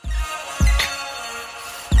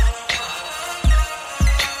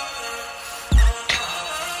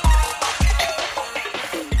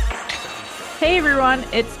Hey everyone,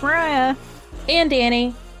 it's Mariah. And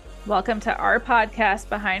Danny. Welcome to our podcast,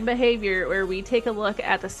 Behind Behavior, where we take a look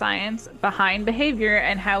at the science behind behavior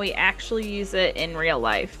and how we actually use it in real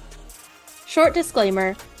life. Short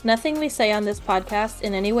disclaimer, nothing we say on this podcast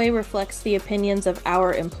in any way reflects the opinions of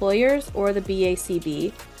our employers or the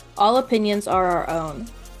BACB. All opinions are our own.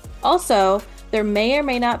 Also, there may or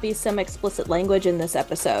may not be some explicit language in this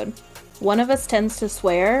episode. One of us tends to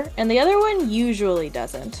swear, and the other one usually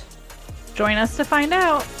doesn't. Join us to find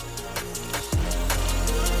out.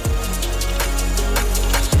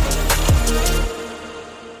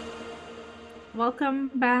 Welcome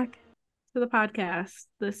back to the podcast.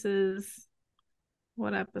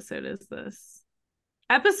 What episode is this?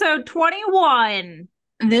 Episode 21.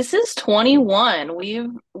 This is 21.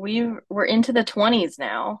 We're into the 20s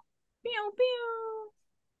now. Pew,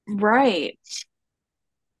 pew. Right.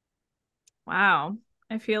 Wow.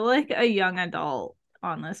 I feel like a young adult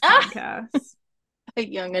on this podcast. A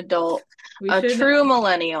young adult. A true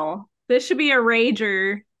millennial. This should be a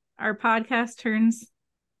rager. Our podcast turns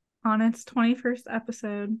on its 21st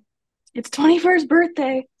episode. It's 21st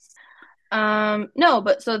birthday. No,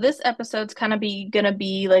 but so this episode's kind of gonna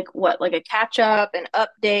be like a catch up, an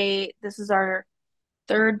update. This is our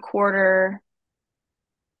third quarter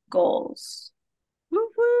goals.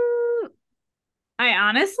 Woo-woo. I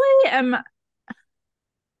honestly am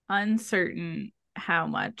uncertain how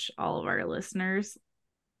much all of our listeners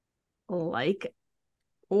like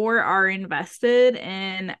or are invested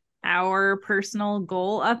in our personal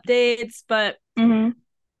goal updates, but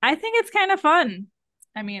I think it's kind of fun.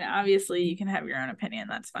 I mean, obviously you can have your own opinion,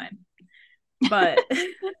 that's fine. But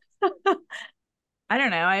I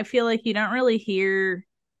don't know. I feel like you don't really hear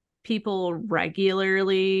people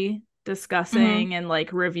regularly discussing and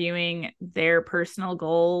like reviewing their personal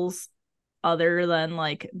goals other than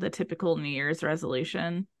like the typical New Year's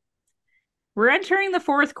resolution. We're entering the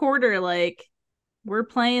fourth quarter, like we're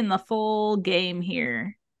playing the full game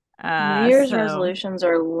here. New Year's resolutions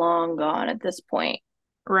are long gone at this point.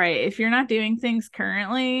 Right. If you're not doing things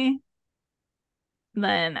currently,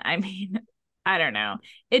 then I mean, I don't know.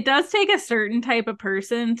 It does take a certain type of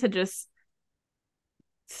person to just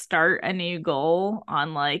start a new goal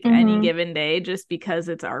on like any given day just because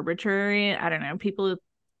it's arbitrary. I don't know. People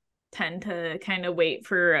tend to kind of wait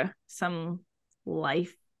for some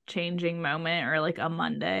life-changing moment or like a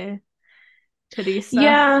Monday to do stuff.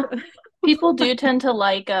 Yeah. People do tend to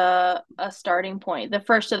like a starting point, the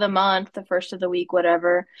first of the month, the first of the week,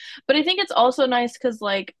 whatever. But I think it's also nice because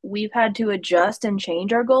like we've had to adjust and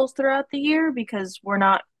change our goals throughout the year because we're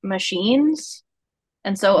not machines.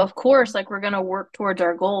 And so of course, like we're gonna work towards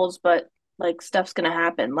our goals, but like stuff's gonna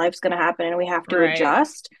happen, life's gonna happen, and we have to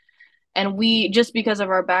adjust. And we, just because of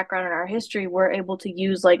our background and our history, we're able to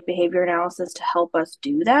use like behavior analysis to help us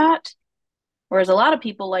do that. Whereas a lot of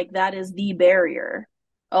people, like, that is the barrier.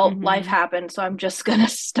 Oh, life happened, so I'm just gonna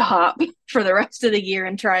stop for the rest of the year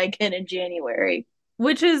and try again in January.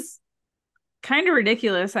 Which is kind of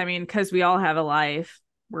ridiculous. I mean, because we all have a life,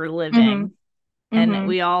 we're living, and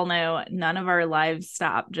we all know none of our lives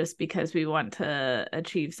stop just because we want to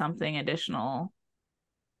achieve something additional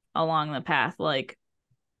along the path. Like,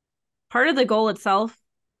 part of the goal itself,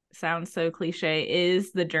 sounds so cliche,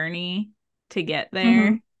 is the journey to get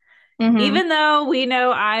there. Even though we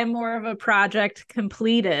know I'm more of a project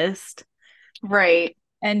completist. Right.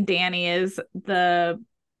 And Danny is the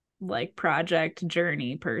like project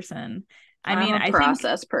journey person. I'm a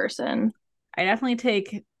process person. I definitely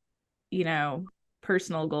take,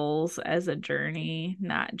 personal goals as a journey,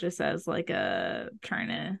 not just as like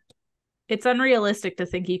it's unrealistic to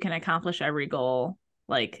think you can accomplish every goal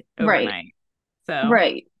like overnight. So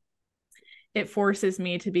it forces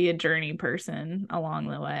me to be a journey person along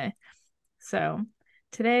the way. So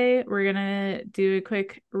today we're gonna do a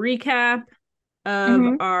quick recap of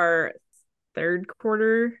our third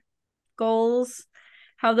quarter goals,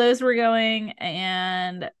 how those were going,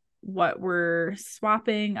 and what we're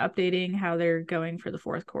swapping, updating, how they're going for the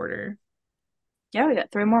fourth quarter. Yeah, we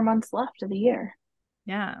got 3 more months left of the year.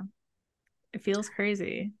 Yeah. It feels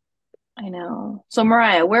crazy. I know. So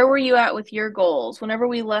Mariah, where were you at with your goals? Whenever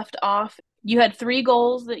we left off, you had 3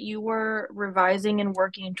 goals that you were revising and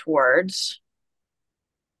working towards.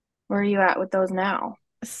 Where are you at with those now?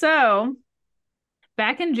 So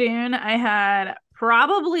back in June, I had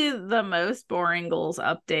probably the most boring goals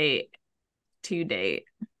update to date.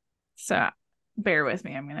 So bear with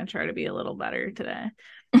me. I'm going to try to be a little better today.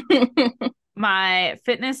 My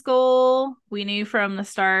fitness goal, we knew from the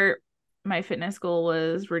start, my fitness goal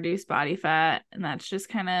was reduce body fat. And that's just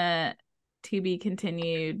kind of to be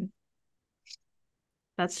continued.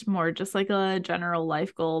 That's more just like a general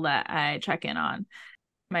life goal that I check in on.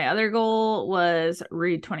 My other goal was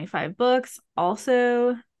read 25 books,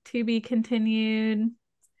 also to be continued.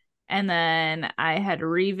 And then I had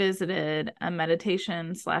revisited a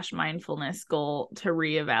meditation / mindfulness goal to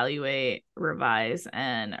reevaluate, revise,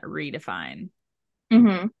 and redefine.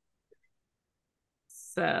 Mm-hmm.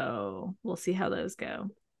 So we'll see how those go.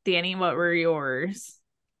 Danny, what were yours?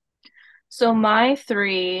 So my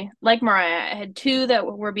 3, like Mariah, I had 2 that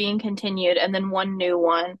were being continued and then 1 new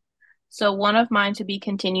one. So one of mine to be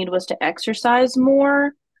continued was to exercise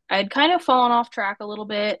more. I had kind of fallen off track a little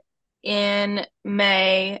bit in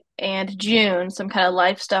May and June. Some kind of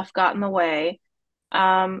life stuff got in the way.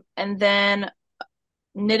 And then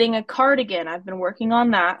knitting a cardigan, I've been working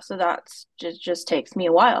on that. So that's just takes me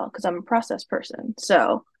a while because I'm a process person.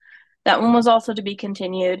 So that one was also to be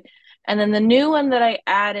continued. And then the new one that I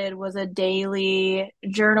added was a daily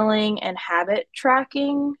journaling and habit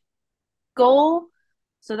tracking goal.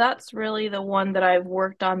 So that's really the one that I've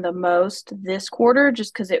worked on the most this quarter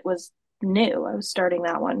just because it was new. I was starting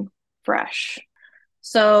that one fresh.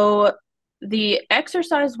 So the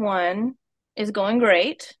exercise one is going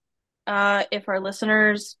great. If our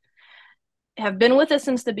listeners have been with us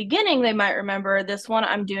since the beginning, they might remember this one.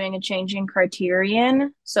 I'm doing a changing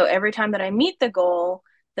criterion. So every time that I meet the goal,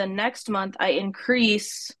 the next month I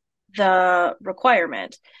increase the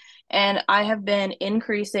requirement. And I have been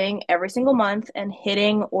increasing every single month and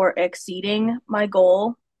hitting or exceeding my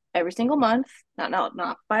goal every single month. Not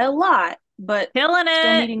by a lot, but Killing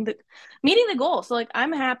still it. meeting the goal. So like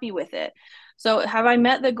I'm happy with it. So have I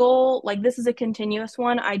met the goal? Like this is a continuous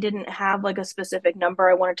one. I didn't have like a specific number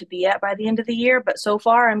I wanted to be at by the end of the year, but so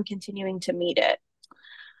far I'm continuing to meet it.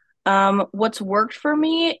 What's worked for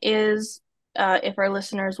me is if our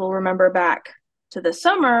listeners will remember back to the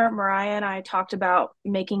summer, Mariah and I talked about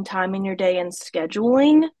making time in your day and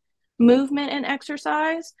scheduling movement and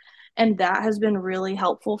exercise. And that has been really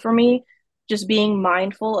helpful for me. Just being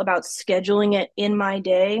mindful about scheduling it in my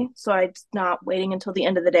day. So I'm not waiting until the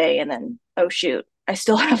end of the day and then, oh, shoot, I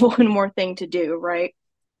still have one more thing to do, right?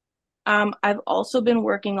 I've also been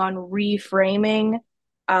working on reframing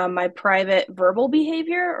my private verbal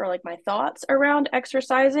behavior or like my thoughts around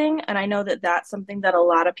exercising. And I know that that's something that a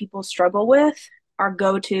lot of people struggle with. Our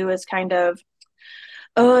go to is kind of,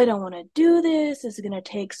 oh, I don't want to do this. This is going to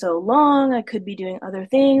take so long. I could be doing other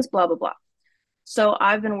things, blah, blah, blah. So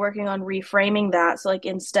I've been working on reframing that. So, like,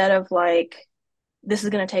 instead of like, this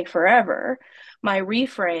is going to take forever, my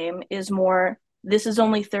reframe is more, this is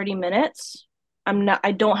only 30 minutes.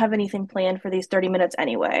 I don't have anything planned for these 30 minutes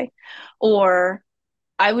anyway. Or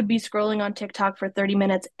I would be scrolling on TikTok for 30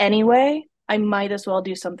 minutes anyway. I might as well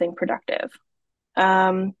do something productive.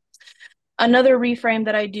 Another reframe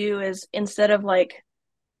that I do is instead of like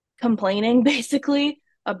complaining basically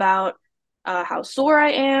about how sore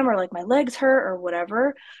I am or like my legs hurt or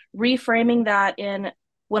whatever, reframing that in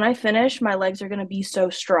when I finish, my legs are going to be so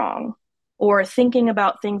strong. Or thinking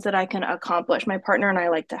about things that I can accomplish. My partner and I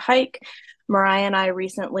like to hike. Mariah and I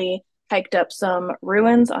recently hiked up some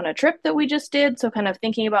ruins on a trip that we just did. So, kind of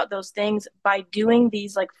thinking about those things by doing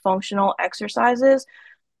these like functional exercises,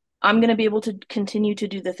 I'm going to be able to continue to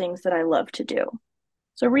do the things that I love to do.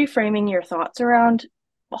 So, reframing your thoughts around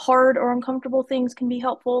hard or uncomfortable things can be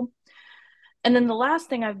helpful. And then the last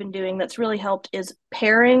thing I've been doing that's really helped is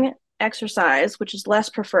pairing exercise, which is less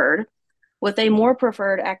preferred, with a more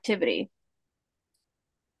preferred activity.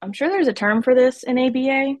 I'm sure there's a term for this in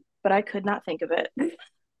ABA, but I could not think of it.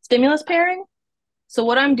 Stimulus pairing. So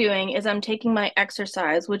what I'm doing is I'm taking my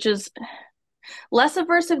exercise, which is less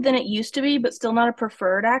aversive than it used to be, but still not a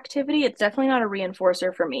preferred activity. It's definitely not a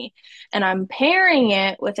reinforcer for me. And I'm pairing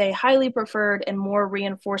it with a highly preferred and more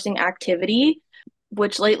reinforcing activity,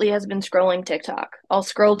 which lately has been scrolling TikTok. I'll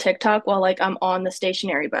scroll TikTok while like I'm on the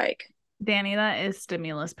stationary bike. Danny, that is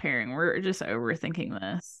stimulus pairing. We're just overthinking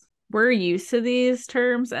this. We're used to these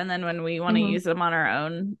terms, and then when we want to use them on our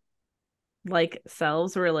own like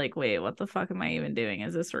selves, we're like, wait, what the fuck am I even doing?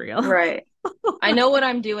 Is this real? Right. I know what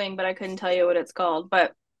I'm doing, but I couldn't tell you what it's called.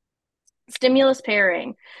 But stimulus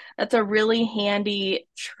pairing, that's a really handy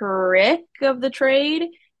trick of the trade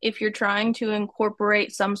if you're trying to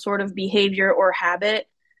incorporate some sort of behavior or habit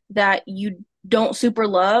that you don't super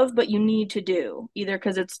love, but you need to do, either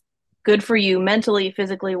because it's good for you mentally,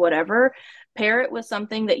 physically, whatever. Pair it with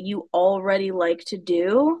something that you already like to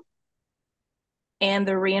do, and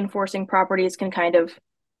the reinforcing properties can kind of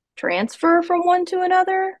transfer from one to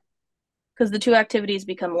another because the two activities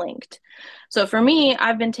become linked. So for me,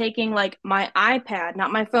 I've been taking like my iPad,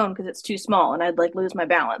 not my phone because it's too small and I'd like lose my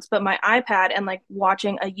balance, but my iPad and like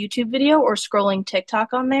watching a YouTube video or scrolling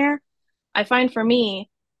TikTok on there. I find for me,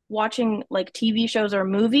 watching like TV shows or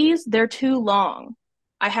movies, they're too long.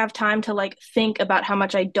 I have time to like think about how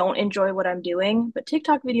much I don't enjoy what I'm doing, but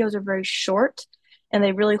TikTok videos are very short and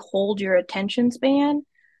they really hold your attention span,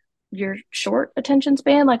 your short attention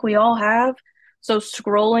span, like we all have. So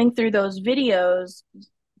scrolling through those videos,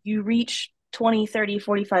 you reach 20, 30,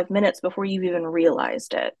 45 minutes before you've even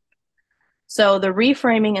realized it. So the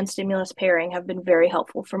reframing and stimulus pairing have been very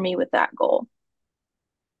helpful for me with that goal.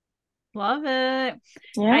 Love it. I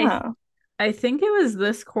Yeah. I think it was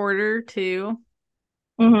this quarter too.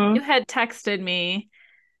 You Mm-hmm. had texted me,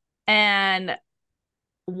 and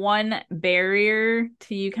one barrier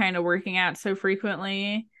to you kind of working out so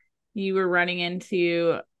frequently, you were running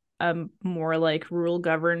into a more like rule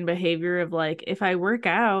governed behavior of like, if I work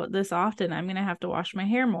out this often, I'm gonna have to wash my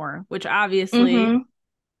hair more, which obviously Mm-hmm.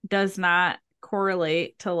 does not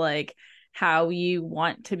correlate to like how you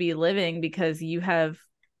want to be living, because you have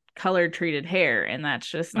color treated hair, and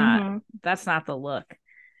Mm-hmm. that's not the look.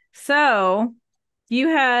 So you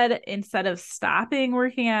had, instead of stopping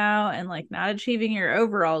working out and like not achieving your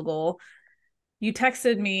overall goal, you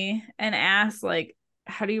texted me and asked like,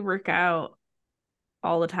 how do you work out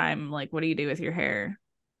all the time? Like, what do you do with your hair?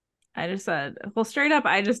 I just said, well, straight up,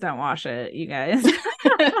 I just don't wash it, you guys.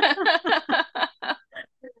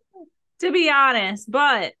 To be honest,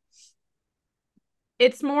 but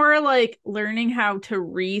it's more like learning how to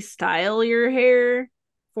restyle your hair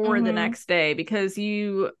for the Mm-hmm. next day, because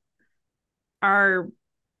are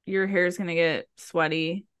your hair is going to get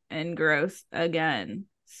sweaty and gross again.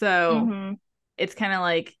 So Mm-hmm. it's kind of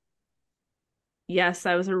like, yes,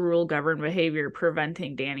 that was a rule governed behavior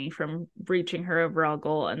preventing Danny from reaching her overall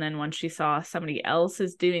goal. And then when she saw somebody else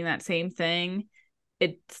is doing that same thing,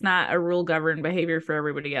 it's not a rule governed behavior for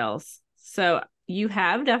everybody else. So you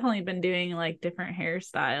have definitely been doing like different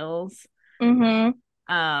hairstyles.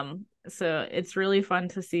 Mm-hmm. So it's really fun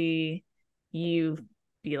to see you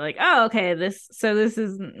be like, oh, okay, this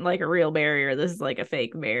isn't like a real barrier. This is like a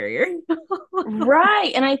fake barrier.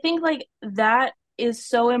 Right. And I think like that is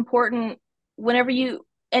so important whenever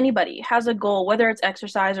anybody has a goal, whether it's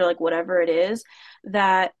exercise or like whatever it is,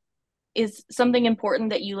 that is something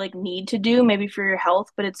important that you like need to do, maybe for your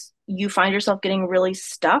health, but it's you find yourself getting really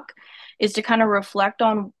stuck, is to kind of reflect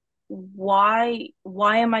on why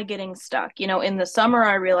am I getting stuck? You know, in the summer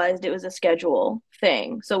I realized it was a schedule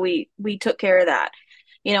thing. So we took care of that.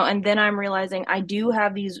 You know, and then I'm realizing I do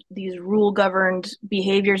have these rule governed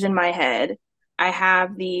behaviors in my head. I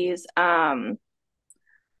have these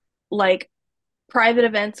like private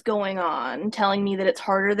events going on telling me that it's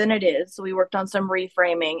harder than it is. So we worked on some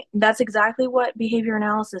reframing. That's exactly what behavior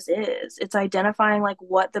analysis is. It's identifying like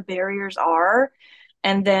what the barriers are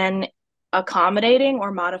and then accommodating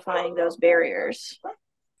or modifying those barriers.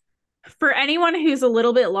 For anyone who's a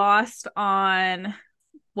little bit lost on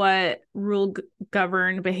what rule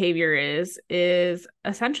governed behavior is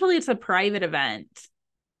essentially it's a private event.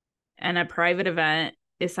 And a private event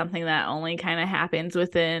is something that only kind of happens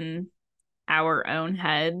within our own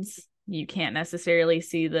heads. You can't necessarily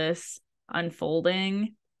see this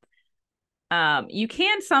unfolding. You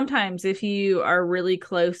can sometimes, if you are really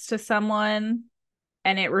close to someone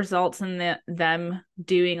and it results in them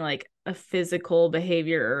doing like a physical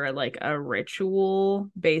behavior or like a ritual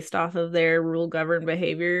based off of their rule governed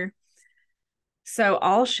behavior. So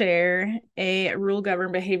I'll share a rule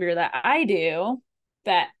governed behavior that I do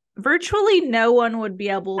that virtually no one would be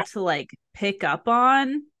able to like pick up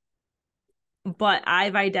on, but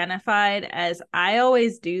I've identified as I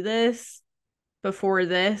always do this before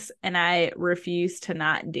this, and I refuse to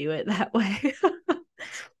not do it that way.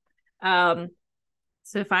 um,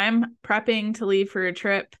 so if I'm prepping to leave for a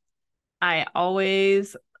trip, I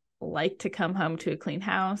always like to come home to a clean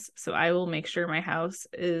house. So I will make sure my house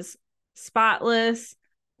is spotless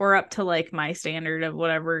or up to like my standard of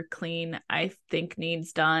whatever clean I think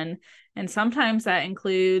needs done. And sometimes that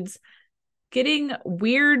includes getting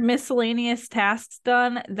weird miscellaneous tasks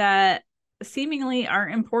done that seemingly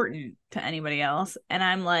aren't important to anybody else. And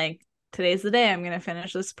I'm like, today's the day I'm going to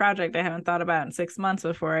finish this project I haven't thought about in 6 months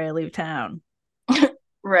before I leave town.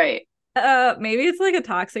 Right. Maybe it's like a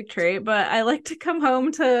toxic trait, but I like to come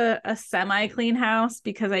home to a semi-clean house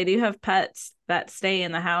because I do have pets that stay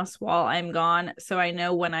in the house while I'm gone. So I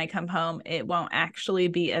know when I come home, it won't actually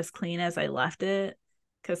be as clean as I left it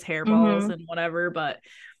because hairballs Mm-hmm. and whatever. But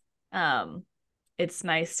um, it's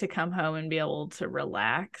nice to come home and be able to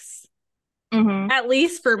relax. Mm-hmm. At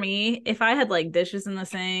least for me, if I had like dishes in the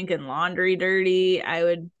sink and laundry dirty, I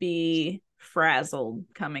would be frazzled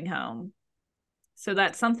coming home. So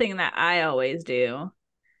that's something that I always do.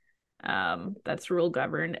 That's rule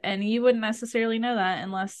governed. And you wouldn't necessarily know that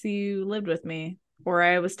unless you lived with me. or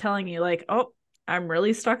I was telling you like, oh, I'm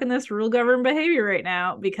really stuck in this rule governed behavior right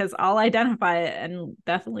now, because I'll identify it and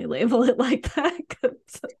definitely label it like that.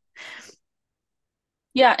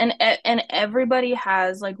 Yeah, and everybody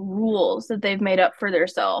has like rules that they've made up for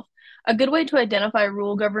themselves. A good way to identify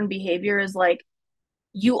rule governed behavior is like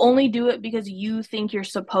you only do it because you think you're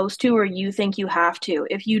supposed to or you think you have to.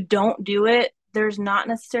 If you don't do it, there's not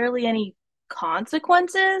necessarily any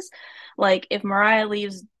consequences. Like if Mariah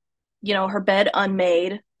leaves, her bed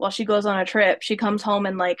unmade while she goes on a trip, she comes home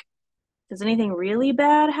and like, does anything really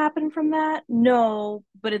bad happen from that? No,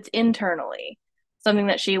 but it's internally something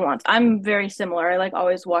that she wants. I'm very similar. I like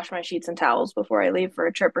always wash my sheets and towels before I leave for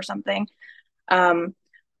a trip or something. Um,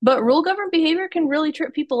 but rule governed behavior can really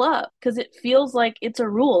trip people up because it feels like it's a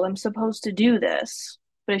rule. I'm supposed to do this.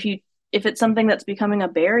 But if it's something that's becoming a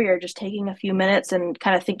barrier, just taking a few minutes and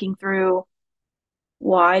kind of thinking through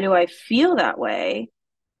why do I feel that way?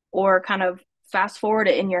 Or kind of fast forward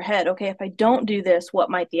it in your head. Okay, if I don't do this, what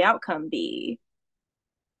might the outcome be?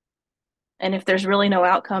 And if there's really no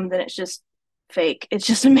outcome, then it's just fake. It's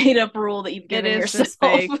just a made up rule that you've given yourself. Just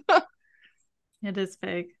fake. It is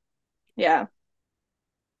fake. Yeah.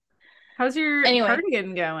 How's your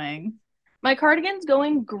cardigan going? My cardigan's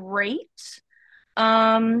going great.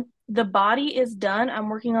 The body is done. I'm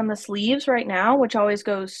working on the sleeves right now, which always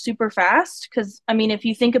goes super fast because I mean, if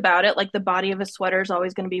you think about it, like the body of a sweater is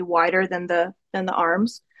always going to be wider than the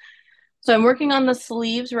arms. So I'm working on the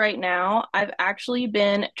sleeves right now. I've actually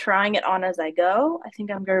been trying it on as I go. I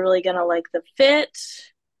think I'm really gonna like the fit.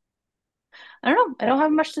 I don't know. I don't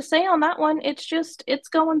have much to say on that one. It's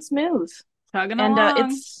going smooth. Chugging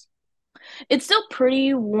along. It's still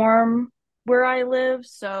pretty warm where I live,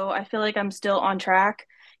 so I feel like I'm still on track.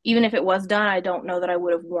 Even if it was done, I don't know that I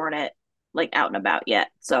would have worn it like out and about yet.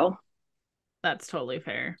 So that's totally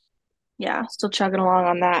fair. Yeah, still chugging along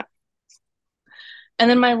on that. And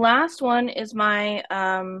then my last one is my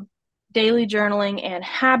daily journaling and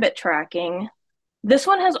habit tracking. This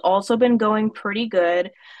one has also been going pretty good.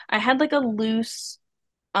 I had like a loose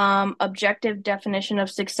objective definition of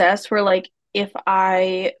success where like if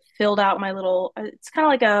I filled out my little it's kind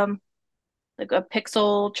of like a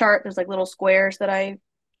pixel chart. There's like little squares that I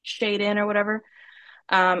shade in or whatever.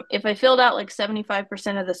 If I filled out like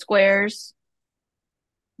 75% of the squares,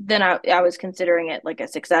 then I was considering it like a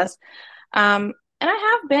success. And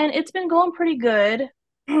it's been going pretty good.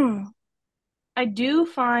 I do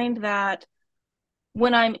find that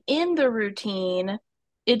when I'm in the routine,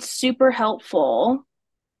 it's super helpful.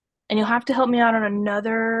 And you'll have to help me out on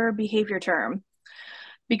another behavior term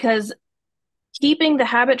because keeping the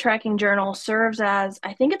habit tracking journal serves as,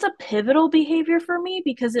 I think it's a pivotal behavior for me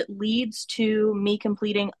because it leads to me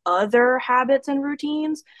completing other habits and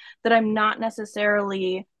routines that I'm not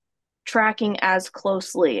necessarily tracking as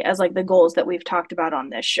closely as like the goals that we've talked about on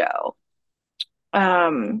this show.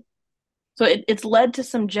 So it's led to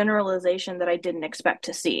some generalization that I didn't expect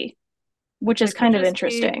to see, which is kind of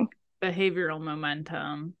interesting. Behavioral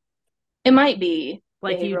momentum. It might be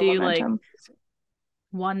like you do momentum. Like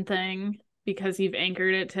one thing because you've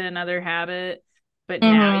anchored it to another habit, but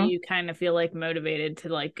now you kind of feel like motivated to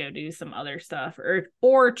like go do some other stuff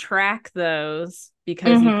or track those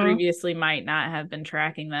because you previously might not have been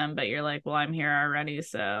tracking them, but you're like, well, I'm here already,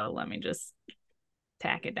 so let me just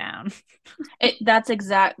tack it down. That's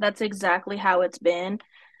exactly how it's been.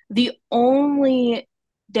 The only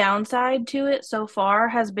downside to it so far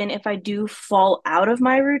has been if I do fall out of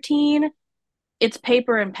my routine, it's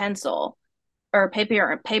paper and pencil or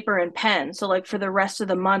paper and pen. So like for the rest of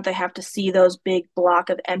the month, I have to see those big block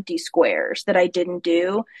of empty squares that I didn't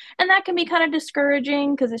do. And that can be kind of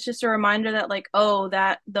discouraging because it's just a reminder that like, oh,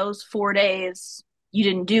 that those 4 days you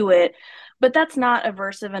didn't do it. But that's not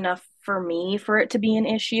aversive enough for me for it to be an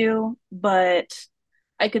issue. But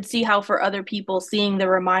I could see how for other people seeing the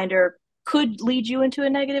reminder could lead you into a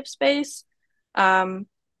negative space. But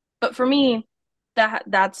for me,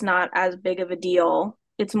 that's not as big of a deal.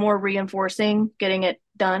 It's more reinforcing getting it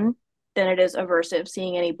done than it is aversive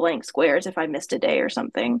seeing any blank squares if I missed a day or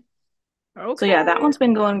something. Okay. So yeah, that one's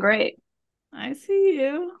been going great. I see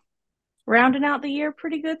you. Rounding out the year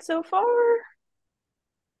pretty good so far.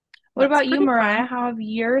 What about you, Mariah? Fun. How have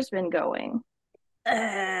yours been going?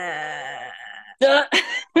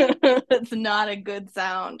 It's not a good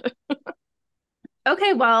sound.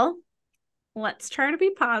 Okay, well, let's try to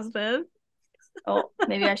be positive. Oh,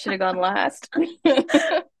 maybe I should have gone last.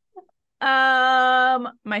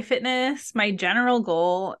 My fitness, my general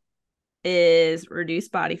goal is reduce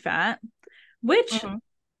body fat, which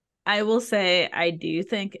I will say I do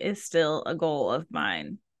think is still a goal of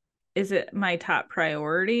mine. Is it my top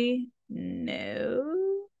priority?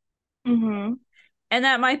 No. And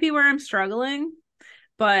that might be where I'm struggling,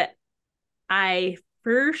 but I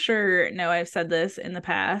for sure know I've said this in the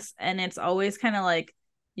past, and it's always kind of like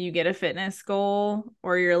you get a fitness goal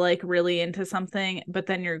or you're like really into something, but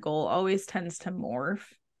then your goal always tends to morph.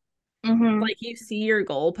 Mm-hmm. Like you see your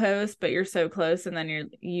goal post, but you're so close, and then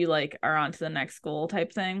you like are on to the next goal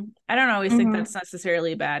type thing. I don't always think Mm-hmm. that's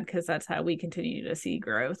necessarily bad because that's how we continue to see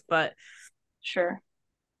growth. But Sure.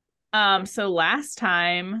 so last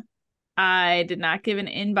time I did not give an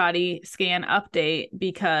in-body scan update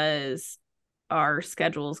because our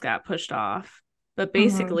schedules got pushed off. But Mm-hmm.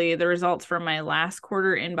 basically, the results from my last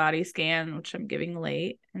quarter in-body scan, which I'm giving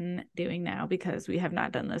late and doing now because we have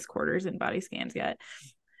not done this quarter's in-body scans yet.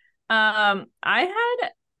 I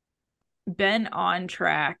had been on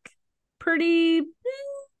track pretty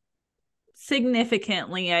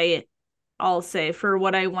significantly, I'll say, for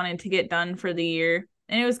what I wanted to get done for the year.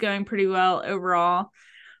 And it was going pretty well overall.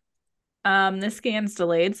 This scan's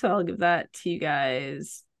delayed, so I'll give that to you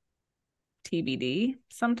guys TBD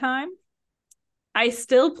sometime. I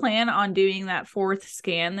still plan on doing that 4th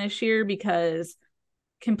scan this year because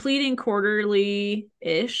completing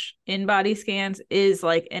quarterly-ish in-body scans is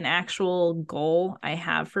like an actual goal I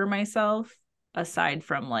have for myself aside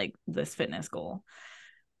from like this fitness goal.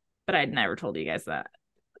 But I'd never told you guys that.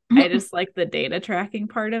 I just like the data tracking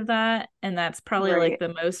part of that. And that's probably like Right.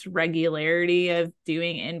 the most regularity of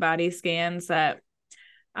doing in-body scans that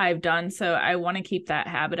I've done. So I want to keep that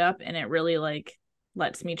habit up, and it really like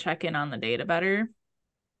lets me check in on the data better.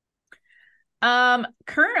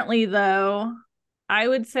 Currently though, I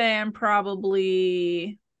would say I'm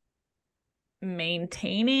probably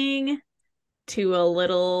maintaining to a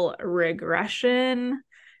little regression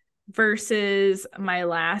versus my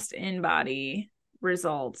last in-body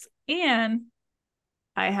results. And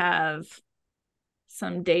I have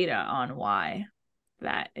some data on why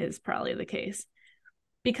that is probably the case.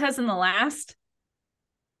 Because in the last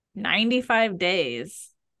 95 days,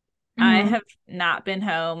 I Mm-hmm. have not been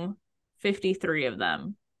home 53 of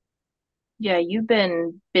them. Yeah, you've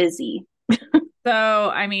been busy. So,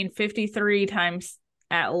 I mean, 53 times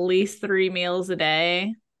at least 3 meals a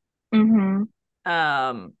day. Mm-hmm.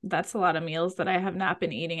 That's a lot of meals that I have not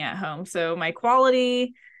been eating at home. So, my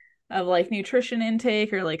quality of like nutrition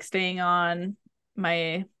intake or like staying on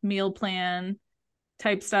my meal plan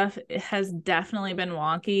type stuff, it has definitely been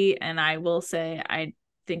wonky. And I will say, I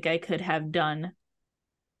think I could have done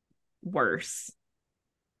worse.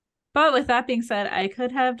 But with that being said, I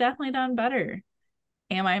could have definitely done better.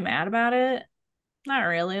 Am I mad about it? Not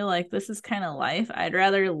really. Like, this is kind of life. I'd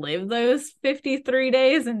rather live those 53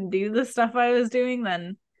 days and do the stuff I was doing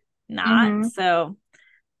than not. Mm-hmm. So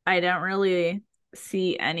I don't really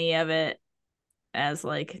see any of it as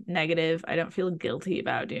like negative. I don't feel guilty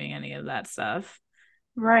about doing any of that stuff.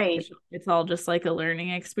 Right. It's all just like a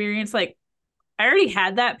learning experience. Like, I already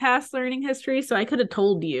had that past learning history, so I could have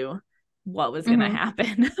told you what was going to Mm-hmm.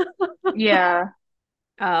 happen. Yeah.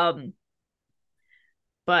 um,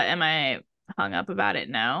 but am I hung up about it?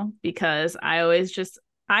 No, because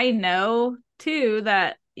I know too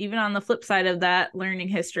that even on the flip side of that learning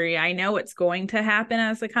history, I know it's going to happen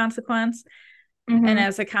as a consequence. And Mm-hmm.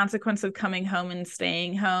 as a consequence of coming home and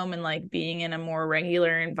staying home and like being in a more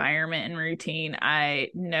regular environment and routine, I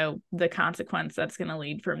know the consequence that's going to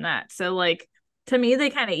lead from that. So, like, to me, they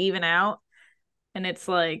kind of even out, and it's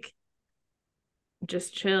like,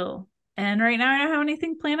 just chill. And right now, I don't have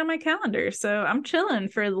anything planned on my calendar. So I'm chilling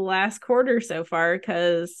for the last quarter so far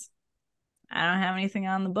because I don't have anything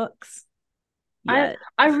on the books I yet.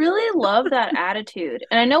 I really love that attitude.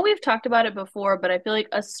 And I know we've talked about it before, but I feel like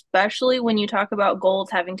especially when you talk about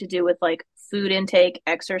goals having to do with like food intake,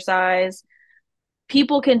 exercise,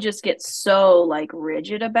 people can just get so like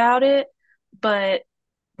rigid about it, but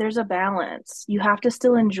there's a balance. You have to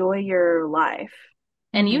still enjoy your life.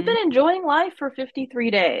 And you've Mm-hmm. been enjoying life for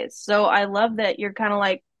 53 days. So I love that you're kind of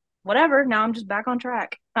like, whatever, now I'm just back on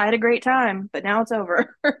track. I had a great time, but now it's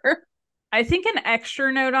over. I think an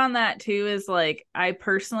extra note on that too is like, I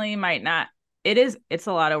personally might not, it's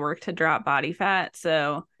a lot of work to drop body fat.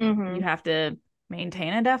 So you Mm-hmm. have to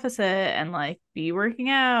maintain a deficit and like be working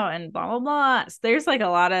out and blah, blah, blah. So there's like a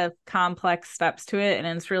lot of complex steps to it. And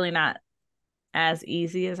it's really not as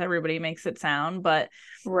easy as everybody makes it sound. But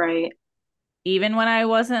Right. even when I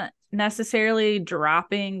wasn't necessarily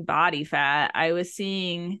dropping body fat, I was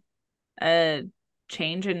seeing a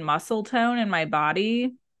change in muscle tone in my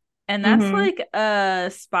body. And that's Mm-hmm. like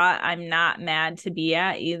a spot I'm not mad to be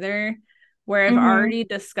at either, where I've Mm-hmm. already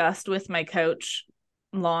discussed with my coach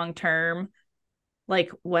long term,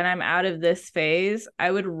 like when I'm out of this phase, I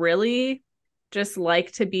would really just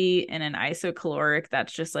like to be in an isocaloric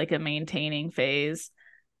that's just like a maintaining phase,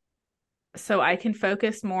 so I can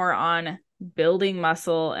focus more on building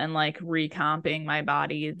muscle and like recomping my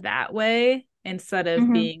body that way instead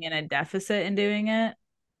of being in a deficit and doing it.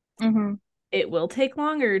 It will take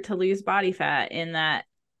longer to lose body fat in that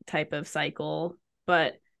type of cycle,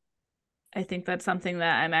 but I think that's something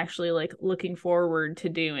that I'm actually like looking forward to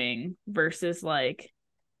doing versus like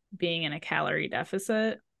being in a calorie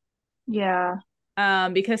deficit. Yeah.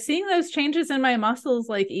 Because seeing those changes in my muscles,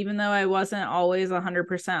 like even though I wasn't always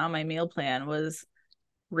 100% on my meal plan, was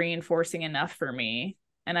reinforcing enough for me.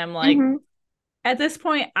 And I'm like, at this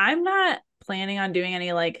point, I'm not planning on doing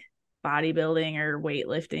any like bodybuilding or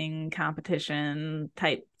weightlifting competition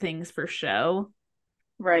type things for show.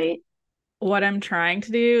 Right. What I'm trying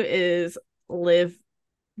to do is live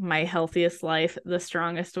my healthiest life the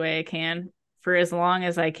strongest way I can for as long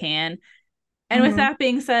as I can. And with that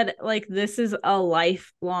being said, like this is a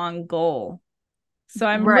lifelong goal. So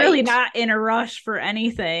I'm really not in a rush for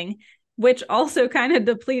anything, which also kind of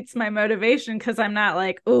depletes my motivation because I'm not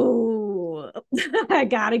like, ooh, I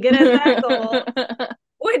gotta get at that goal,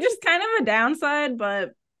 which is kind of a downside.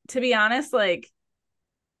 But to be honest, like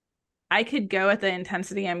I could go at the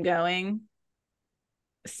intensity I'm going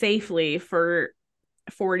safely for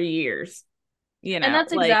 40 years. You know, and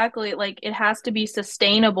that's exactly like it has to be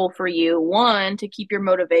sustainable for you, one, to keep your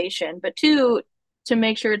motivation, but two, to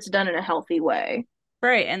make sure it's done in a healthy way.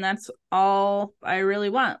 Right. And that's all I really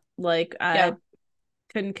want. Like, I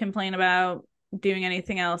couldn't complain about doing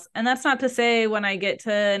anything else. And that's not to say when I get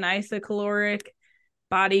to an isocaloric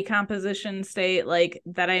body composition state, like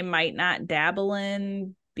that I might not dabble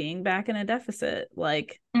in being back in a deficit.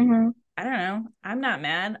 Like, I don't know. I'm not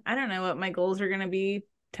mad. I don't know what my goals are going to be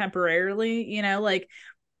temporarily, you know, like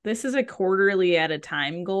this is a quarterly at a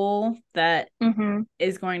time goal that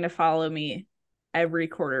is going to follow me every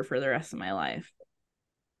quarter for the rest of my life.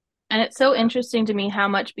 And it's so interesting to me how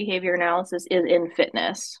much behavior analysis is in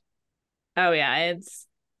fitness. Oh yeah,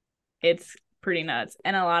 it's pretty nuts.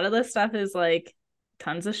 And a lot of this stuff is like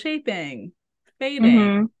tons of shaping,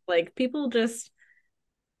 fading. Like people just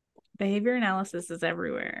behavior analysis is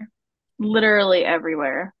everywhere. Literally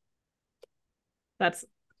everywhere.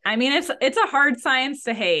 I mean, it's a hard science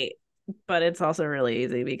to hate, but it's also really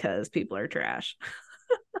easy because people are trash.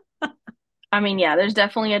 I mean, yeah, there's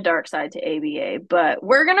definitely a dark side to ABA, but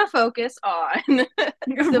we're gonna focus on right.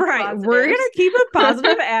 We're gonna keep a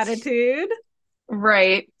positive attitude.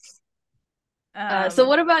 Right. So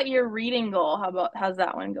what about your reading goal? How's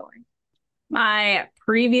that one going? My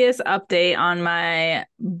previous update on my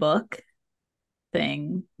book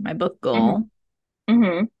thing, my book goal.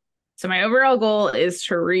 So my overall goal is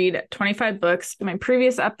to read 25 books. My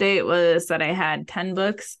previous update was that I had 10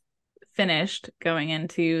 books finished going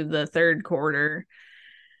into the third quarter.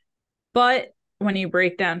 But when you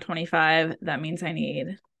break down 25, that means I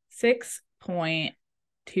need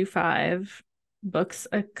 6.25 books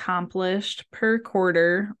accomplished per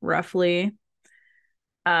quarter, roughly.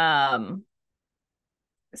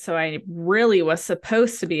 So I really was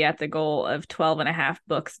supposed to be at the goal of 12 and a half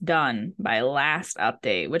books done by last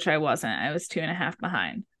update, which I wasn't. I was 2.5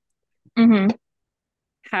 behind.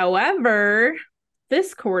 However,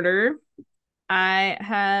 this quarter, I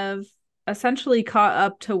have essentially caught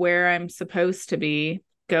up to where I'm supposed to be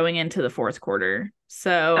going into the fourth quarter.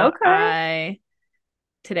 So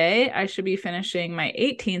today I should be finishing my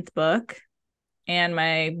 18th book, and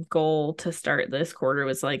my goal to start this quarter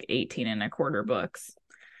was like 18 and a quarter books.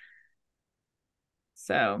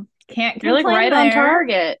 So can't complain. You're like right on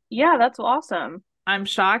target. Yeah, that's awesome. I'm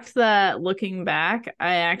shocked that looking back,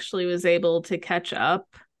 I actually was able to catch up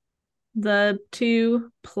the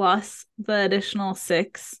 2 plus the additional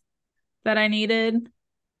 6 that I needed.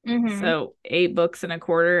 So 8 books in a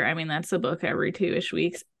quarter. I mean, that's a book every 2-ish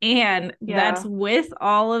weeks. And that's with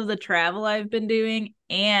all of the travel I've been doing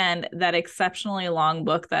and that exceptionally long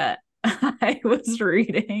book that I was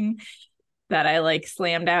reading that I like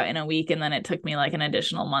slammed out in a week, and then it took me like an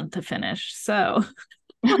additional month to finish. So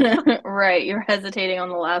right, you're hesitating on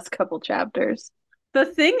the last couple chapters. The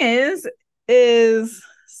thing is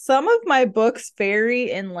some of my books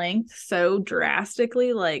vary in length so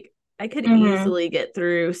drastically. Like I could easily get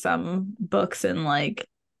through some books in like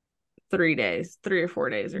 3 days, 3 or 4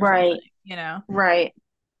 days or something, you know? Right.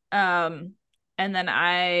 And then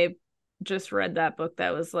I just read that book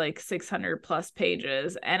that was like 600 plus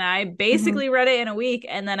pages, and I basically read it in a week,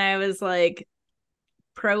 and then I was like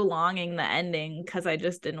prolonging the ending because I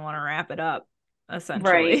just didn't want to wrap it up,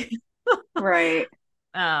 essentially. Right.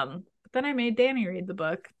 But then I made Danny read the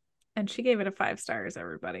book, and she gave it a 5 stars,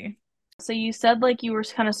 everybody. So you said like you were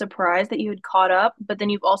kind of surprised that you had caught up, but then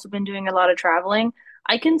you've also been doing a lot of traveling.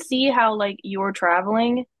 I can see how like your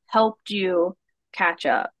traveling helped you catch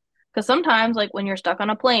up. Because sometimes like when you're stuck on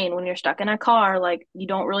a plane, when you're stuck in a car, like you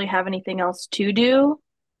don't really have anything else to do.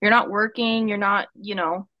 You're not working, you're not, you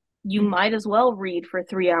Mhm. might as well read for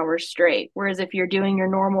 3 hours straight. Whereas if you're doing your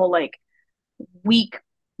normal like week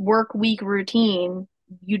week routine,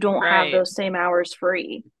 you don't have Right. those same hours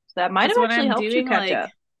free. So that might Because have when actually I'm helped you doing catch like up.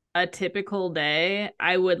 a typical day,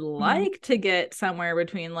 I would Hmm. like to get somewhere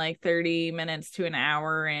between like 30 minutes to an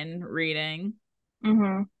hour in reading.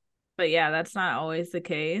 Hmm. But yeah, that's not always the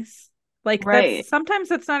case. Like Right.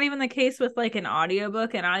 that's not even the case with like an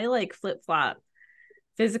audiobook, and I like flip-flop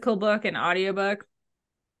physical book and audiobook.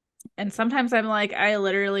 And sometimes I'm like, I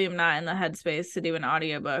literally am not in the headspace to do an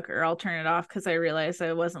audiobook, or I'll turn it off because I realize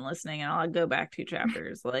I wasn't listening and I'll go back 2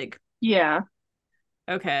 chapters. Like, Yeah.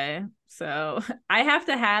 okay. So I have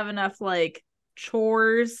to have enough like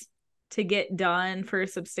chores to get done for a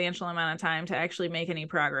substantial amount of time to actually make any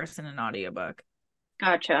progress in an audiobook.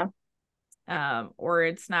 Gotcha. Or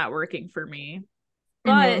it's not working for me.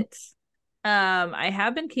 Hmm. But I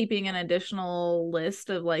have been keeping an additional list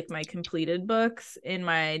of like my completed books in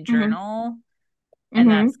my Hmm. journal, and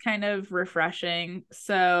Hmm. that's kind of refreshing.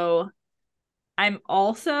 So I'm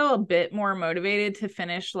also a bit more motivated to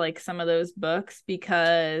finish like some of those books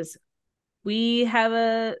because we have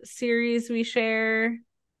a series we share,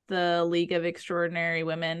 the League of Extraordinary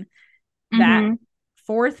Women. That Hmm.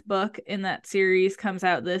 fourth book in that series comes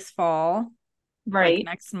out this fall, like Right.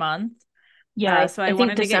 next month. Yeah, So I I think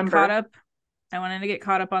wanted to get caught December. up. I wanted to get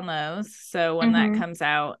caught up on those. So when that Hmm. comes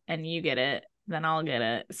out and you get it, then I'll get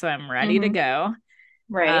it. So I'm ready to Hmm. go.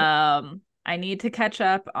 Right. I need to catch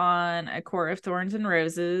up on A Court of Thorns and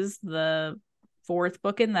Roses, the fourth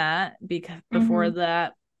book in that, because before Hmm.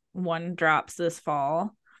 that one drops this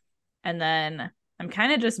fall. And then I'm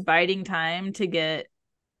kind of just biding time to get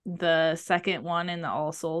the second one in the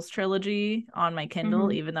All Souls trilogy on my Kindle,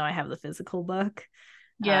 Hmm. even though I have the physical book.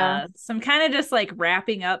 Yeah. So I'm kind of just like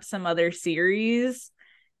wrapping up some other series,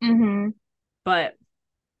 Hmm. but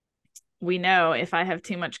we know if I have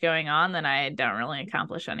too much going on, then I don't really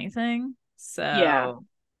accomplish anything. Yeah. So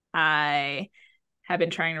I have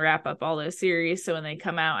been trying to wrap up all those series so when they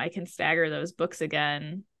come out, I can stagger those books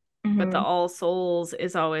again. But the Hmm. All Souls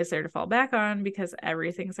is always there to fall back on because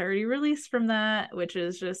everything's already released from that, which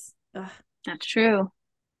is just That's true.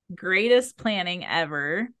 greatest planning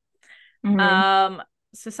ever. Hmm. Um,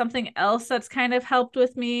 so something else that's kind of helped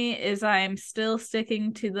with me is I'm still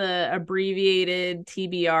sticking to the abbreviated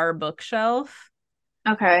TBR bookshelf.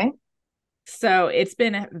 Okay. So it's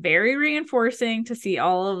been very reinforcing to see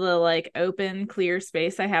all of the like open, clear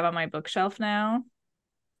space I have on my bookshelf now.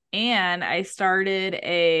 And I started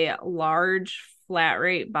a large flat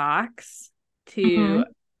rate box to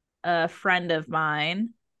Hmm. a friend of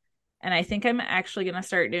mine. And I think I'm actually going to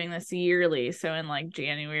start doing this yearly. So in like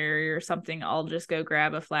January or something, I'll just go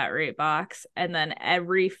grab a flat rate box. And then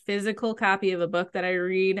every physical copy of a book that I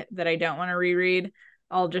read that I don't want to reread,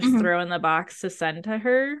 I'll just Hmm. throw in the box to send to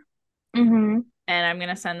her. Hmm. And I'm going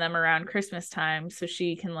to send them around Christmas time so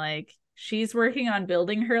she can like, she's working on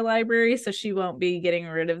building her library. So she won't be getting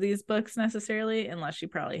rid of these books necessarily, unless she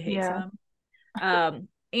probably hates Yeah. them.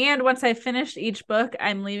 And once I finished each book,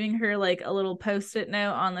 I'm leaving her like a little post-it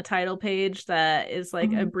note on the title page that is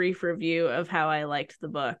like a Hmm. brief review of how I liked the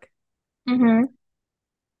book. Hmm.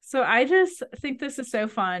 So I just think this is so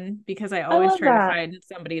fun because I I always love try to that. find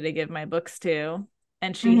somebody to give my books to.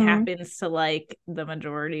 And she Hmm. happens to like the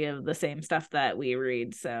majority of the same stuff that we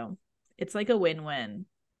read. So it's like a win-win.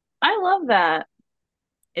 I love that.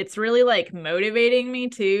 It's really like motivating me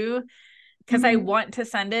too, because I Hmm. want to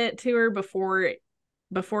send it to her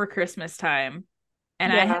before Christmas time.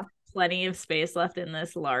 And I have Yeah. plenty of space left in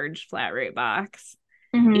this large flat rate box.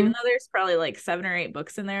 Even Hmm. though there's probably like 7 or 8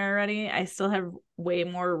 books in there already, I still have way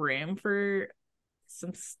more room for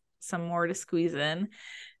some some more to squeeze in.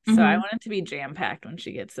 So I Hmm. want it to be jam packed when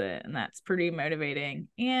she gets it, and that's pretty motivating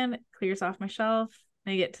and clears off my shelf.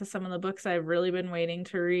 I get to some of the books I've really been waiting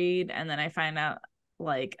to read, and then I find out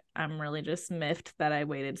like I'm really just miffed that I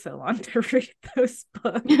waited so long to read those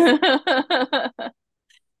books.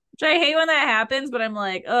 Which I hate when that happens, but I'm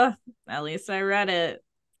like, oh, at least I read it.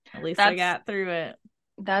 At least I That's got through it.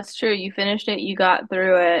 that's true. You finished it, you got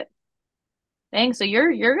through it. Dang, so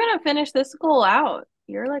you're gonna finish this goal out.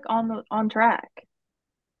 You're like on track.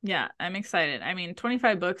 Yeah, I'm excited. I mean,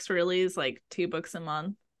 25 books really is like 2 books a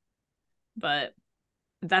month, but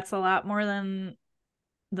that's a lot more than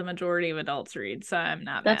the majority of adults read, so I'm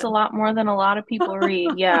not That's a mad. lot more than a lot of people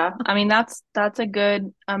read. Yeah. I mean, that's a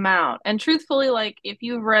good amount. And truthfully, like if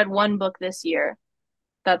you've read one book this year,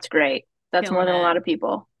 that's great. That's more Killing than a it. lot of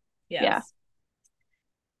people. Yeah. Yes.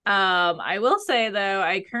 I will say though,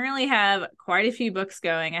 I currently have quite a few books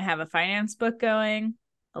going. I have a finance book going,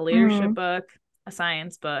 a leadership Hmm. book, a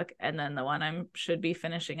science book, and then the one I should be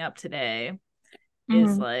finishing up today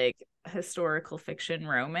is Hmm. like historical fiction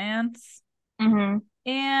romance. Hmm.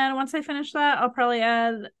 And once I finish that, I'll probably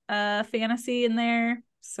add fantasy in there.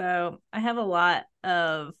 So I have a lot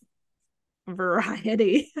of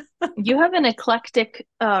variety. You have an eclectic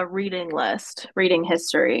reading list, reading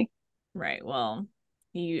history. Right. Well,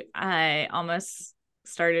 I almost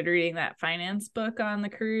started reading that finance book on the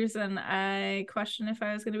cruise and I questioned if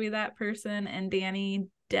I was going to be that person. And Danny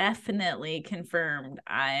definitely confirmed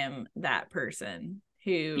I am that person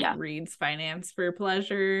who Yeah. reads finance for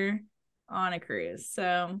pleasure on a cruise.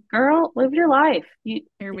 So Girl, live your life. You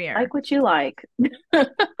here we are. like what you like.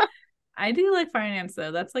 I do like finance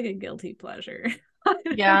though. That's like a guilty pleasure. I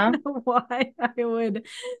don't Yeah. know why I would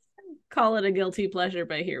call it a guilty pleasure,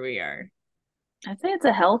 but here we are. I'd say it's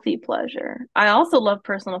a healthy pleasure. I also love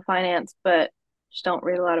personal finance, but just don't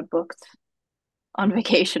read a lot of books on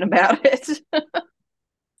vacation about it.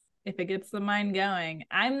 If it gets the mind going,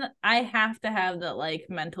 I have to have the like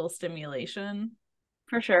mental stimulation.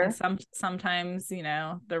 For And sure. sometimes,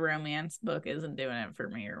 the romance book isn't doing it for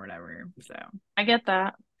me or whatever. So I get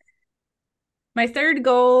that. my third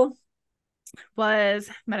goal was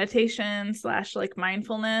meditation slash like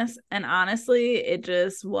mindfulness. And honestly, it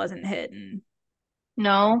just wasn't hitting.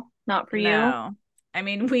 No, not for you. No. I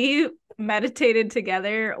mean, we meditated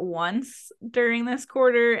together once during this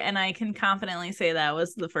quarter, and I can confidently say that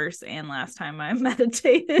was the first and last time I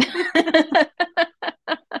meditated.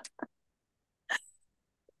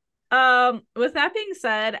 With that being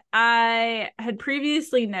said, I had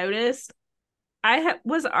previously noticed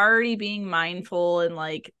was already being mindful and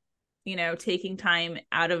like, taking time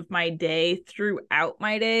out of my day throughout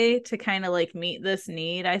my day to kind of like meet this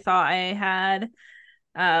need I thought I had.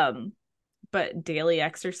 Um, but daily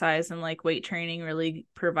exercise and like weight training really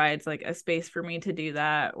provides like a space for me to do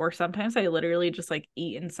that. Or sometimes I literally just like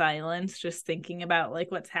eat in silence, just thinking about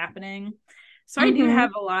like what's happening. So I do Hmm.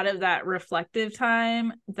 have a lot of that reflective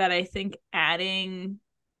time that I think adding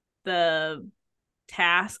the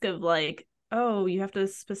task of like, oh, you have to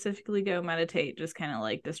specifically go meditate just kind of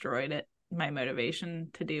like destroyed it, my motivation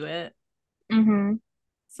to do it. Hmm.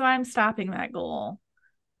 So I'm stopping that goal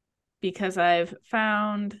because I've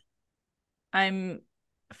found I'm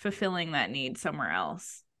fulfilling that need somewhere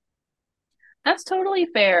else. That's totally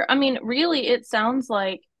fair. I mean, really, it sounds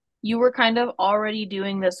like you were kind of already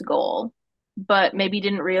doing this goal, but maybe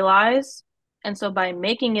didn't realize. And so by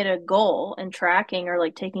making it a goal and tracking or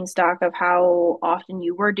like taking stock of how often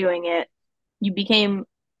you were doing it, you became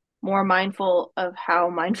more mindful of how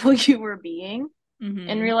mindful you were being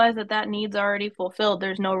and Mm-hmm. realize that that need's already fulfilled.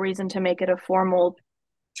 There's no reason to make it a formal,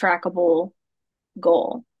 trackable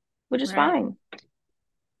goal, which is Right. fine.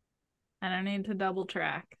 I don't need to double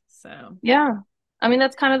track. So, Yeah. I mean,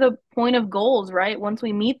 that's kind of the point of goals, right? Once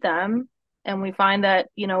we meet them and we find that,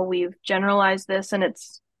 we've generalized this and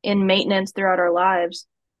it's in maintenance throughout our lives,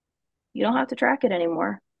 you don't have to track it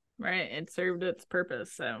anymore. right. It served its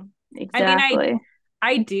purpose. So, I mean, Exactly.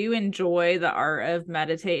 I do enjoy the art of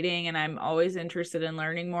meditating and I'm always interested in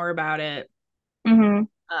learning more about it. Hmm.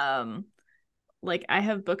 Um, like I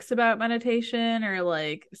have books about meditation or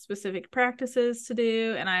like specific practices to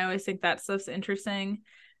do, and I always think that stuff's interesting.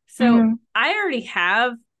 So Hmm. I already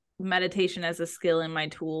have meditation as a skill in my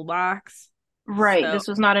toolbox. Right. So This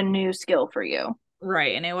was not a new skill for you.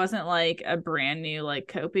 right. And it wasn't like a brand new like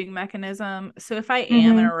coping mechanism. So if I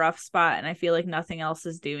am in Hmm. a rough spot and I feel like nothing else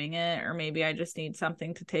is doing it, or maybe I just need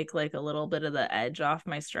something to take like a little bit of the edge off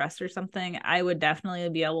my stress or something, I would definitely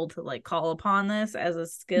be able to like call upon this as a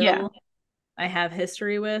Yeah, skill I have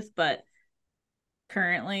history with, but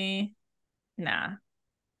currently, nah.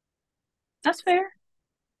 that's fair.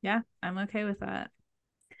 Yeah, I'm okay with that.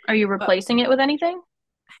 Are you But replacing it with anything?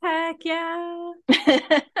 heck yeah.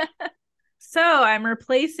 So I'm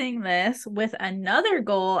replacing this with another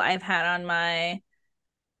goal I've had on my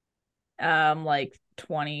like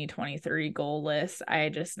 2023 goal list. I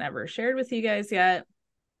just never shared with you guys yet,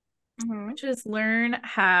 Hmm. which is learn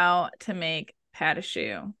how to make pâte à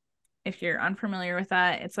choux. If you're unfamiliar with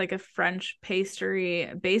that, it's like a French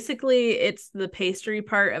pastry. Basically, it's the pastry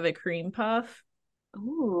part of a cream puff.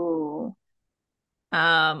 Ooh.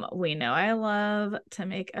 We know I love to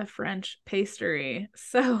make a French pastry.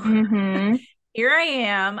 So Hmm. here I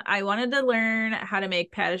am. I wanted to learn how to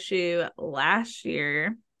make pâte à choux last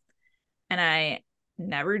year, and I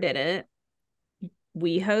never did it.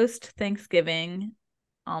 We host Thanksgiving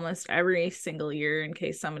almost every single year in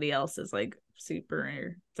case somebody else is like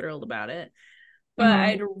super thrilled about it. But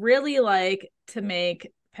I'd really like to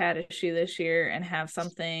make pâte à choux this year and have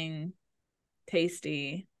something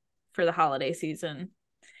tasty for the holiday season.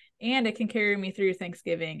 And it can carry me through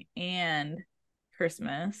Thanksgiving and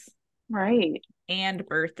Christmas. Right. And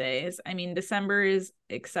birthdays. I mean, December is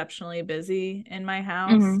exceptionally busy in my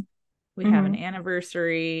house. We have an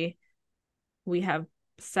anniversary. We have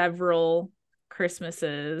several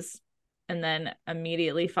Christmases. And then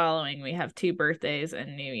immediately following, we have 2 birthdays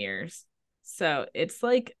and New Year's. So it's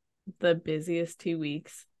like the busiest 2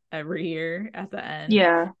 weeks every year at the end.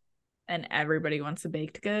 Yeah. And everybody wants a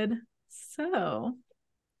baked good. So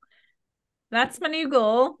that's my new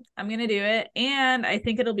goal. I'm going to do it. And I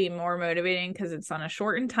think it'll be more motivating because it's on a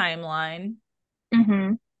shortened timeline.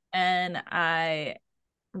 And I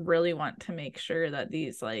really want to make sure that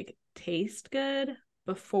these like taste good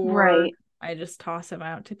before I just toss them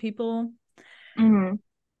out to people.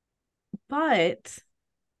 But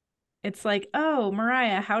it's like, oh,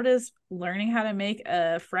 Mariah, how does learning how to make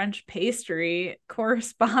a French pastry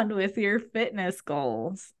correspond with your fitness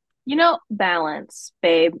goals? Balance,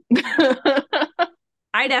 babe.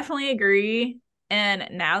 I definitely agree. And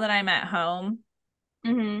now that I'm at home,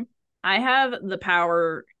 I have the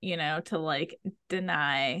power, to like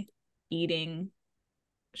deny eating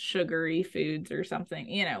sugary foods or something,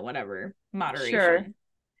 whatever, moderation. Sure.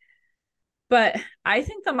 But I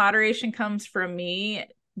think the moderation comes from me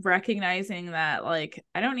recognizing that like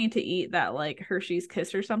I don't need to eat that like Hershey's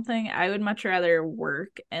Kiss or something. I would much rather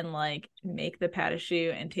work and like make the pâte à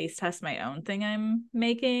choux and taste test my own thing I'm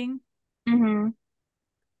making.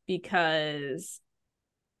 Because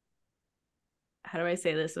how do I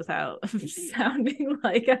say this without sounding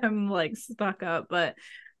like I'm like stuck up, but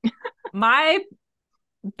my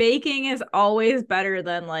baking is always better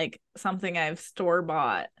than like something I've store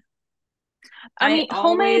bought. I mean,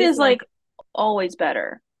 homemade is like always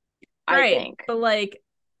better, right, I think. But like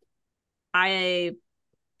I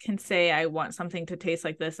can say I want something to taste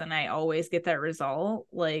like this and I always get that result.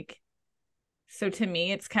 Like, so to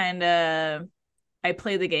me, it's kind of, I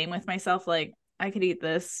play the game with myself. Like I could eat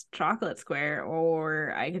this chocolate square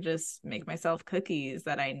or I could just make myself cookies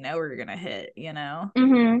that I know are going to hit,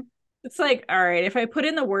 It's like, all right, if I put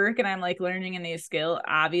in the work and I'm like learning a new skill,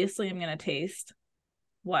 obviously I'm going to taste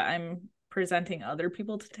what I'm presenting other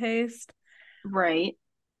people to taste. Right.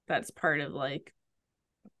 That's part of like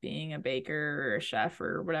being a baker or a chef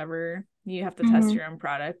or whatever. You have to test your own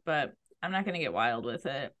product, but I'm not going to get wild with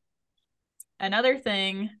it. Another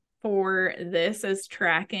thing for this as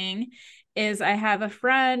tracking is I have a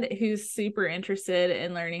friend who's super interested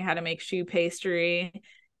in learning how to make choux pastry,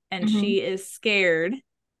 and she is scared.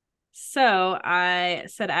 So I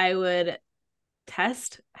said I would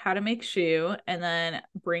test how to make choux and then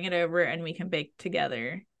bring it over and we can bake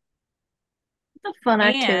together. It's a fun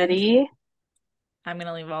activity. I'm going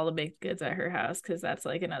to leave all the baked goods at her house because that's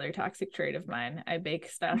like another toxic trait of mine. I bake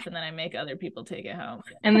stuff and then I make other people take it home.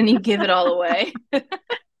 And then you give it all away.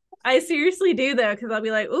 I seriously do though, because I'll be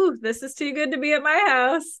like, ooh, this is too good to be at my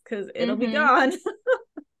house because it'll be gone.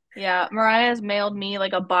 Yeah, Mariah's mailed me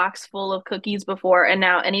like a box full of cookies before, and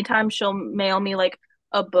now anytime she'll mail me like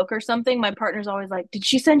a book or something, my partner's always like, "Did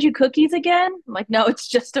she send you cookies again?" I'm like, "No, it's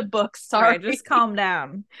just a book. Sorry." Right, just calm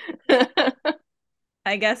down.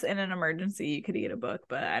 I guess in an emergency you could eat a book,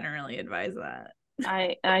 but I don't really advise that.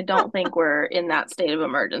 I don't think we're in that state of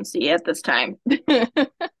emergency at this time.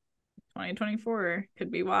 2024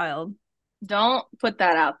 could be wild. Don't put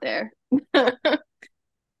that out there.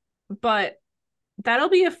 But that'll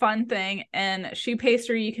be a fun thing. And choux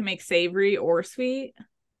pastry you can make savory or sweet.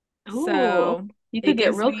 Ooh, so you could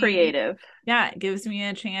get real creative. Yeah, it gives me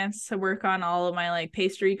a chance to work on all of my like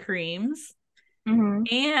pastry creams.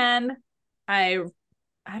 And I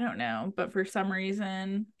don't know, but for some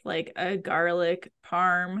reason, like a garlic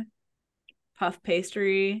parm puff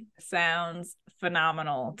pastry sounds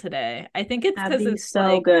phenomenal today. I think it's because it's so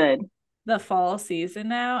like good. The fall season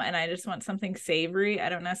now, and I just want something savory. I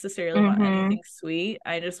don't necessarily want anything sweet.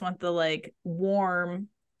 I just want the like warm,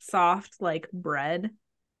 soft like bread.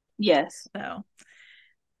 Yes. So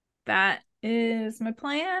that is my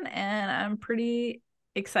plan, and I'm pretty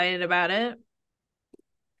excited about it.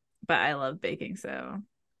 But I love baking, so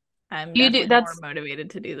I'm definitely more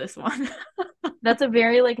motivated to do this one. That's a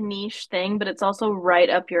very like niche thing, but it's also right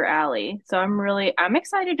up your alley. So I'm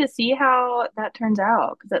excited to see how that turns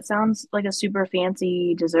out because that sounds like a super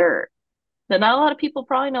fancy dessert. that not a lot of people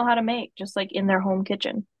probably know how to make, just like in their home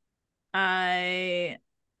kitchen. I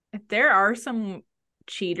There are some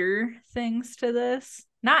cheater things to this.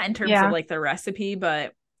 Not in terms of Yeah. like the recipe,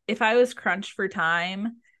 but if I was crunched for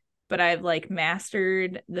time, but I've like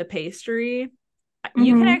mastered the pastry,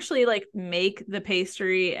 you can Mm-hmm. actually like make the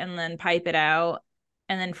pastry and then pipe it out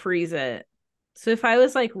and then freeze it. So if I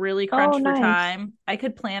was like really Oh, crunched for nice. time, I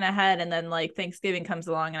could plan ahead and then like Thanksgiving comes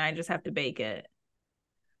along and I just have to bake it.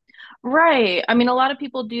 Right. I mean, a lot of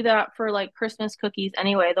people do that for like Christmas cookies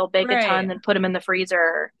anyway. They'll bake a ton, Right. then put them in the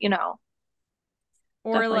freezer, stuff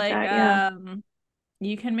Or like like that. Yeah.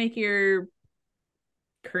 you can make your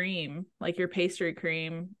cream, like your pastry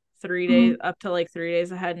cream, 3 days Hmm. up to like 3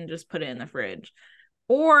 days ahead and just put it in the fridge.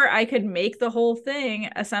 Or I could make the whole thing,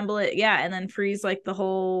 assemble it, yeah, and then freeze like the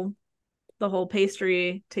whole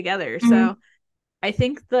pastry together. Hmm. So I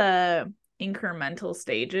think the incremental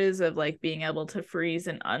stages of like being able to freeze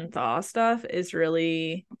and unthaw stuff is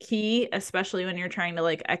really key, especially when you're trying to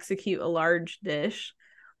like execute a large dish,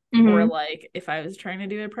 or Hmm. like if I was trying to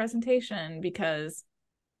do a presentation, because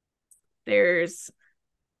there's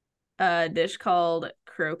a dish called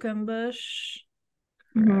croquembouche.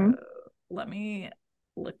 Hmm. Let me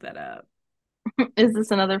look that up. Is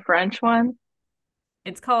this another French one?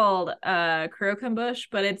 It's called croquembouche,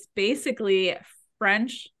 but it's basically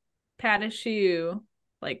French pâte à choux,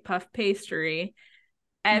 like puff pastry.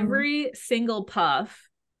 Hmm. Every single puff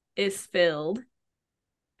is filled.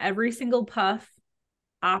 Every single puff,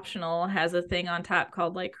 optional, has a thing on top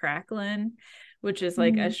called like cracklin, which is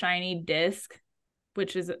like a Hmm. shiny disc,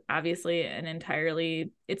 which is obviously an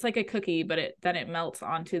entirely, it's like a cookie, but it melts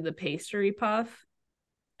onto the pastry puff.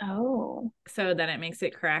 Oh. So then it makes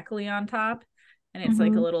it crackly on top, and it's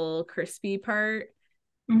like a Hmm. little crispy part.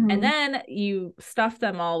 And Hmm. then you stuff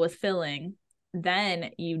them all with filling.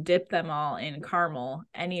 Then you dip them all in caramel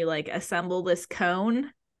and you like assemble this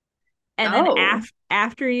cone. And then Oh.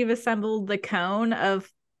 after you've assembled the cone of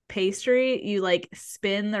pastry, you like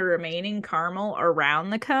spin the remaining caramel around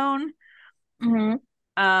the cone. Hmm.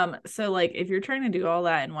 So like if you're trying to do all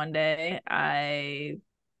that in one day, I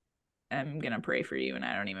am gonna pray for you, and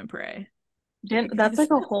I don't even pray. That's Because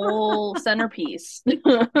like a whole centerpiece.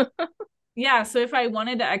 yeah, so if I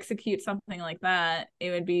wanted to execute something like that,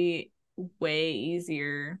 it would be way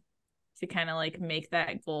easier to kind of like make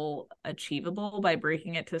that goal achievable by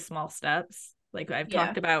breaking it to small steps. Like I've Yeah.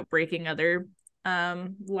 talked about breaking other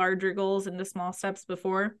larger goals into small steps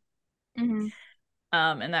before. Hmm.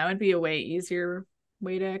 And that would be a way easier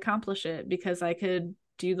way to accomplish it, because I could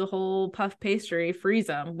do the whole puff pastry, freeze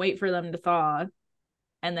them, wait for them to thaw,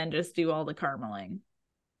 and then just do all the carameling.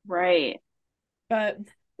 Right. But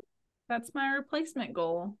that's my replacement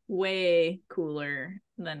goal. Way cooler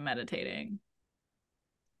than meditating.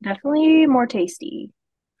 Definitely more tasty.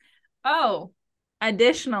 Oh,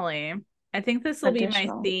 additionally, I think this will be my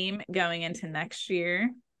Additional. theme going into next year.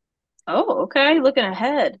 Oh, okay. Looking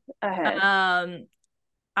ahead. Ahead. Um,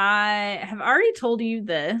 I have already told you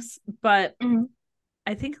this, but Hmm.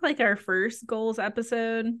 I think like our first goals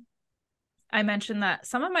episode, I mentioned that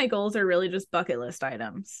some of my goals are really just bucket list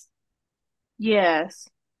items, Yes.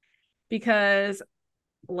 because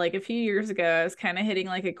like a few years ago, I was kind of hitting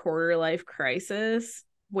like a quarter life crisis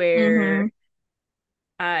Hmm. where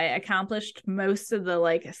I accomplished most of the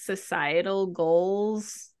like societal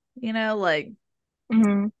goals, like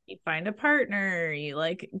Hmm. you find a partner, you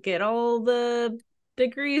like get all the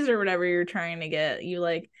degrees or whatever you're trying to get, you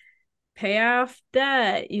like pay off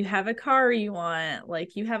debt, you have a car you want,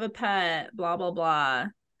 like you have a pet, blah, blah, blah.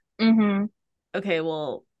 Hmm. Okay,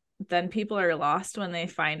 well, then people are lost when they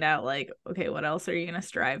find out, like, okay, what else are you going to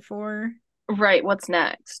strive for? Right. What's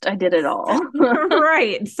next? I did it all.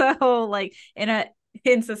 Right. So, like,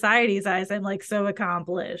 in society's eyes, I'm like so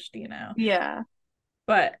accomplished. Yeah.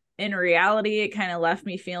 But in reality, it kind of left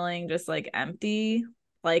me feeling just like empty.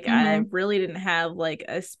 Like I Hmm. really didn't have like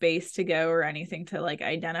a space to go or anything to like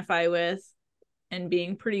identify with. And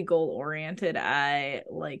being pretty goal oriented, I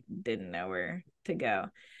like didn't know where to go.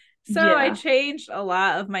 So I Yeah. changed a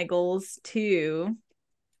lot of my goals to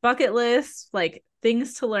bucket lists, like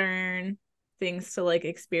things to learn, things to like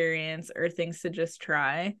experience, or things to just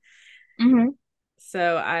try. Hmm.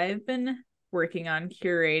 So I've been working on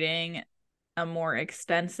curating a more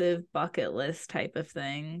extensive bucket list type of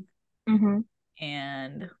thing, Hmm.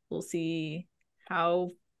 and we'll see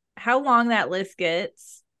how long that list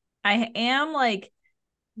gets. I am like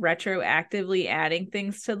retroactively adding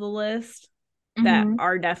things to the list that Hmm.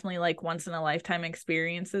 are definitely like once in a lifetime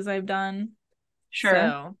experiences I've done. Sure.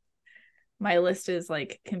 So my list is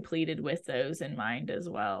like completed with those in mind as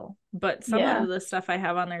well. But some Yeah. of the stuff I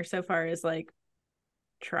have on there so far is like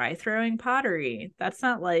try throwing pottery. That's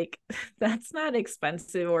not like that's not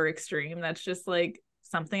expensive or extreme. That's just like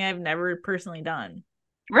something I've never personally done.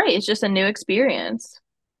 Right. It's just a new experience.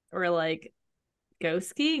 Or like go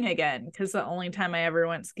skiing again, because the only time I ever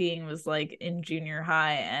went skiing was like in junior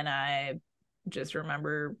high, and I just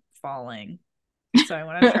remember falling. So I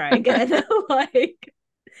want to try again. Like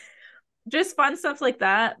just fun stuff like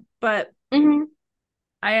that. But hmm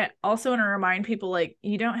I also want to remind people like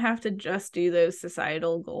you don't have to just do those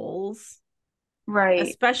societal goals, Right.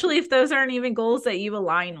 especially if those aren't even goals that you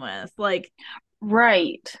align with. Like,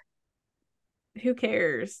 Right. who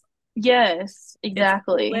cares? Yes, It's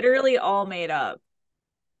exactly. literally all made up.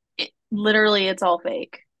 Literally, it's all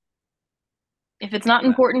fake. If it's not But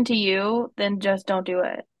important to you, then just don't do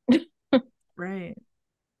it. right.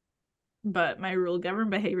 But my rule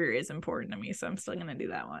governed behavior is important to me, so I'm still gonna do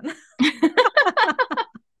that one.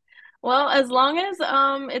 Well, as long as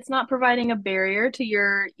it's not providing a barrier to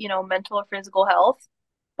your, mental or physical health,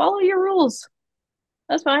 follow your rules.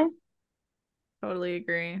 That's fine. Totally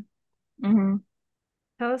agree. hmm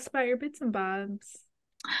Tell us about your bits and bobs.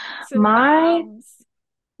 Some My bobs.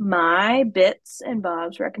 my bits and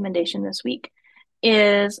bobs recommendation this week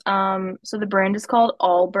is so the brand is called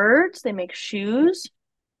Allbirds. They make shoes.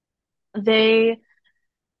 They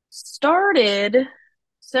started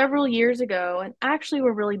several years ago and actually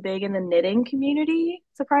were really big in the knitting community,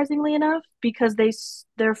 surprisingly enough, because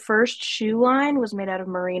their first shoe line was made out of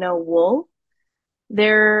merino wool.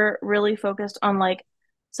 They're really focused on like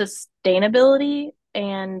sustainability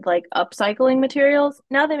and like upcycling materials.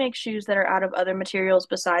 Now they make shoes that are out of other materials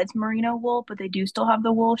besides merino wool, but they do still have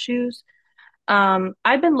the wool shoes.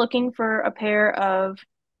 I've been looking for a pair of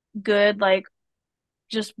good like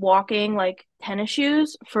just walking like tennis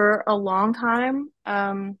shoes for a long time.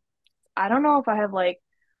 I don't know if I have like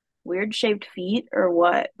weird shaped feet or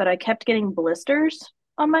what, but I kept getting blisters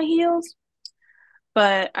on my heels.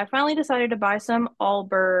 But I finally decided to buy some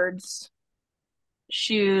Allbirds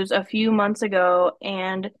shoes a few months ago,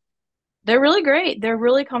 and they're really great. They're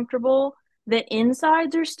really comfortable. The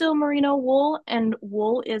insides are still merino wool, and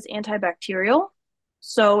wool is antibacterial.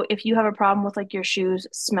 So if you have a problem with like your shoes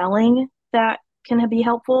smelling, that can be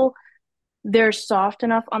helpful. They're soft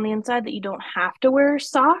enough on the inside that you don't have to wear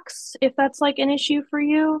socks if that's like an issue for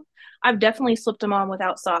you. I've definitely slipped them on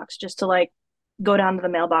without socks just to like go down to the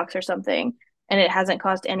mailbox or something, and it hasn't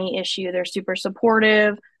caused any issue. They're super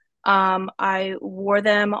supportive. I wore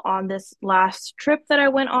them on this last trip that I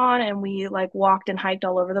went on, and we like walked and hiked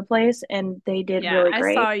all over the place, and they did Yeah, really I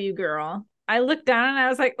great. saw you, girl. I looked down and I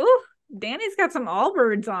was like, "Ooh, Danny's got some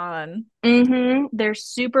Allbirds on." They're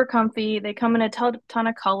super comfy. They come in a ton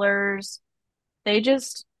of colors. They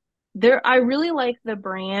just I really like the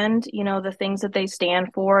brand, the things that they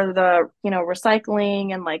stand for, the,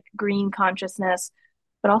 recycling and like green consciousness,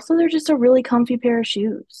 but also they're just a really comfy pair of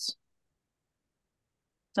shoes.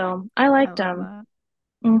 So I I liked love them. that.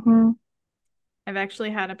 Mm-hmm. I've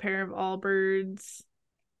actually had a pair of Allbirds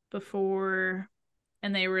before,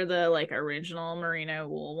 and they were the like original merino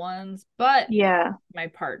wool ones, but Yeah. my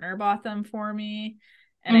partner bought them for me.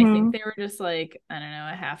 And I think Mm-hmm. they were just like, I don't know,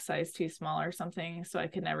 a half size too small or something. So I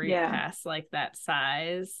could never get Yeah. past like that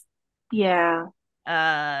size. Yeah.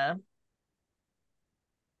 Uh,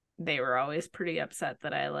 they were always pretty upset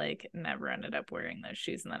that I like never ended up wearing those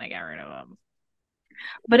shoes, and then I got rid of them.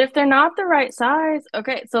 But if they're not the right size,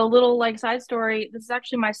 okay, so a little like side story, this is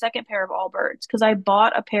actually my second pair of Allbirds because I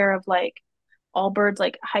bought a pair of like Allbirds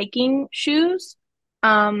like hiking shoes.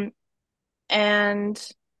 Um, and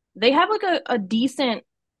they have like a decent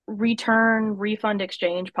return refund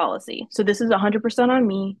exchange policy. So this is 100% on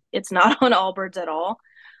me. It's not on Allbirds at all.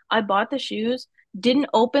 I bought the shoes, didn't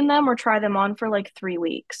open them or try them on for like 3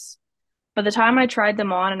 weeks. By the time I tried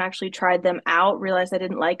them on and actually tried them out, realized I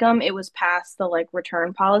didn't like them, it was past the like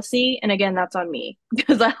return policy. And again, that's on me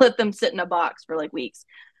because I let them sit in a box for like weeks.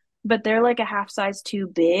 But they're like a half size too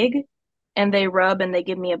big and they rub and they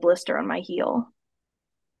give me a blister on my heel.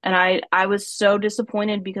 And I was so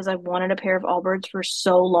disappointed because I wanted a pair of Allbirds for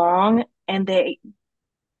so long and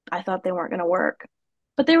I thought they weren't going to work.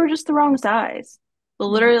 But they were just the wrong size. So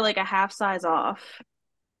Mhm. literally like a half size off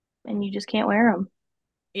and you just can't wear them.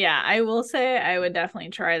 Yeah, I will say I would definitely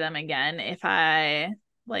try them again if I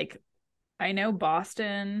like. I know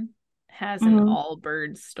Boston has an Mm-hmm. all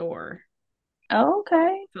bird store. Oh,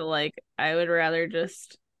 okay. So like I would rather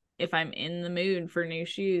just if I'm in the mood for new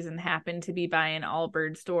shoes and happen to be by an all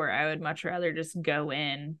bird store, I would much rather just go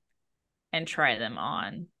in and try them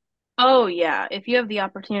on. Oh yeah, if you have the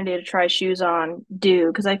opportunity to try shoes on, do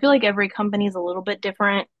because I feel like every company is a little bit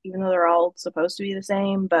different, even though they're all supposed to be the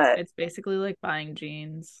same. But It's basically like buying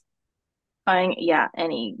jeans. buying, yeah,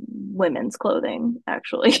 any women's clothing,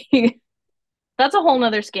 actually. That's a whole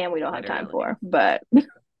nother scam we don't have time literally. for, but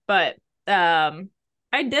But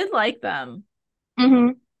I did like them,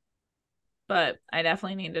 hmm but I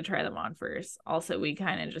definitely need to try them on first. Also, we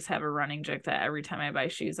kind of just have a running joke that every time I buy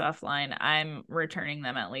shoes offline, I'm returning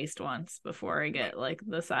them at least once before I get like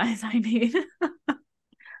the size I need.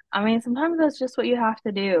 I mean, sometimes that's just what you have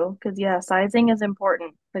to do because, yeah, sizing is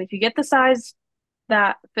important. But if you get the size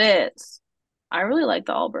that fits, I really like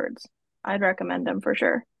the Allbirds. I'd recommend them for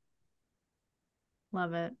sure.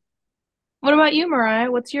 Love it. What about you,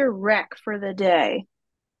 Mariah? What's your rec for the day?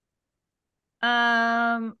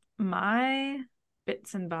 My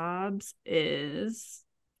bits and bobs is,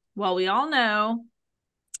 well, we all know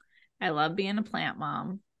I love being a plant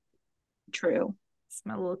mom. True. It's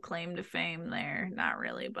my little claim to fame there. Not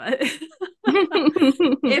really, but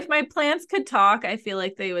if my plants could talk, I feel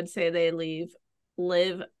like they would say they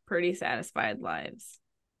live pretty satisfied lives,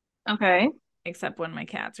 Okay. except when my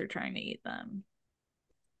cats are trying to eat them.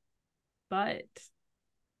 But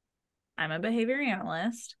I'm a behavior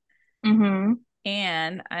analyst Mm-hmm.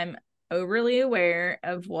 and I'm overly aware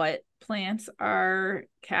of what plants are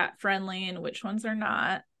cat friendly and which ones are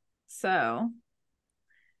not. So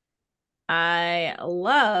I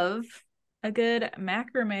love a good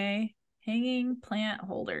macrame hanging plant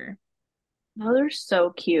holder. Oh, they're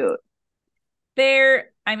so cute.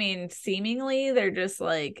 I mean, seemingly they're just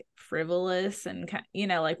like frivolous and,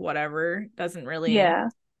 like whatever, doesn't really Yeah.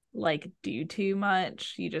 like do too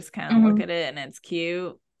much. You just kind of look Mm-hmm. at it and it's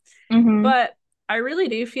cute. Mm-hmm. But I really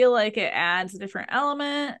do feel like it adds a different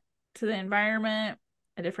element to the environment,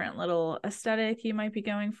 a different little aesthetic you might be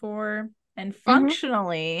going for. And Mm-hmm.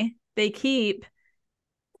 functionally, they keep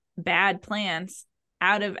bad plants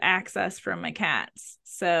out of access from my cats.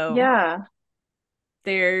 So Yeah.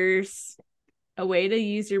 there's a way to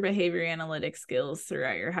use your behavior analytic skills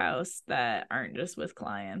throughout your house that aren't just with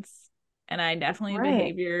clients. And I definitely Right.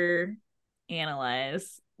 behavior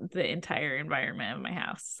analyze the entire environment of my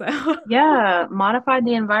house. So Yeah. Modified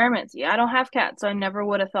the environments. Yeah, I don't have cats, so I never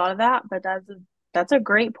would have thought of that, but that's a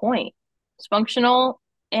great point. It's functional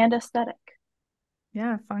and aesthetic.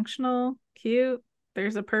 yeah, functional, cute.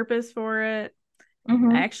 There's a purpose for it.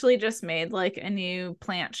 I Mm-hmm. actually just made like a new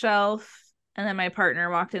plant shelf, and then my partner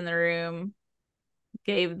walked in the room,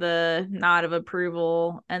 gave the nod of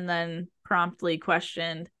approval, and then promptly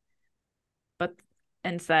questioned, but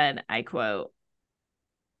and said, I quote,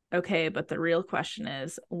 okay, but the real question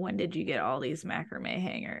is, when did you get all these macrame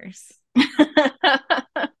hangers?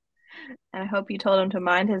 And I hope you told him to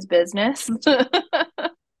mind his business.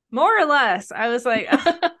 More or less. I was like,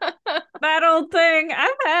 that old thing, I've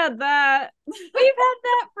had that. We've had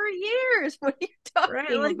that for years. What are you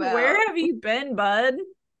Right? talking Like, where about? have you been, bud?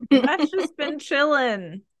 That's just been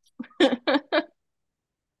chilling.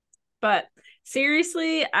 But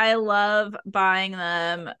seriously, I love buying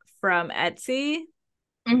them from Etsy.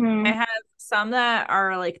 I hmm have some that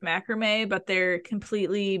are like macrame, but they're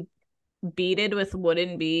completely beaded with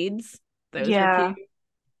wooden beads. Those are Yeah, cute.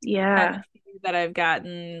 And yeah. a few that I've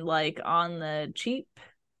gotten like on the cheap,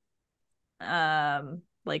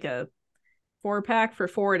 like a 4 pack for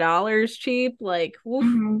 $4 cheap. Like,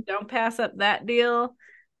 woof, hmm don't pass up that deal.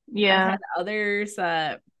 I've Yeah. had others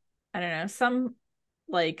that I don't know, some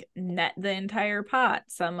like net the entire pot,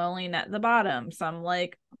 some only net the bottom, some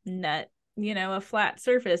like net, a flat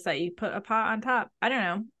surface that you put a pot on top. I don't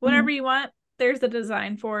know, hmm whatever you want, there's a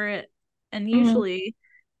design for it. And hmm usually,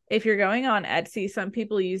 if you're going on Etsy, some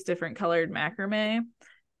people use different colored macrame.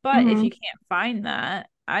 But if hmm you can't find that,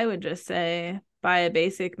 I would just say buy a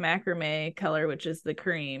basic macrame color, which is the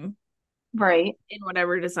cream, Right. in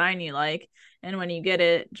whatever design you like. And when you get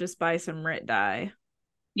it, just buy some RIT dye.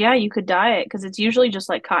 Yeah, you could dye it because it's usually just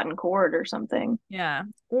like cotton cord or something. Yeah.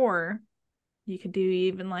 Or you could do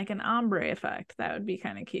even like an ombre effect. That would be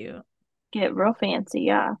kind of cute. Get real fancy,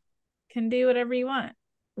 yeah. Can do whatever you want.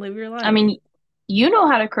 Live your I life. mean, you know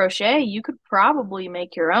how to crochet. You could probably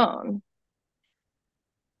make your own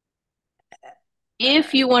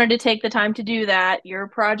if Uh, you wanted to take the time to do that. You're a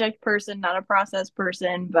project person, not a process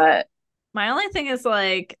person, but my only thing is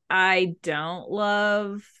like I don't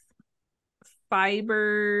love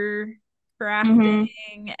fiber hmm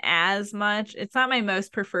crafting as much. It's not my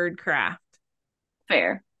most preferred craft,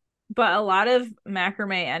 fair. but a lot of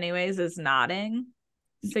macrame anyways is knotting.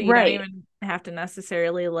 So you don't Right. even have to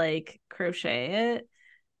necessarily like crochet it.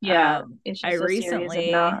 Yeah, it's I just a series of recently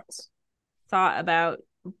knots. thought about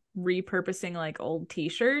repurposing like old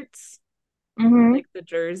t-shirts, hmm like the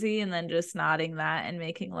jersey, and then just knotting that and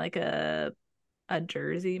making like a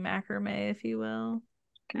jersey macrame, if you will.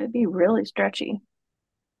 Could be really stretchy.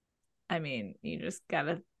 I mean, you just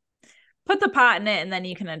gotta put the pot in it and then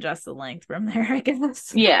you can adjust the length from there, I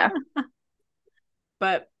guess. Yeah.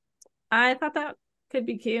 But I thought that could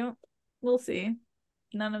be cute. We'll see.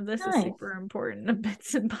 None of this is super important to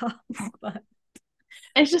bits and bobs, but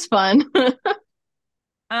it's just fun.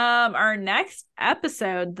 Our next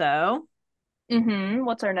episode, though.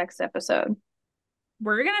 What's our next episode?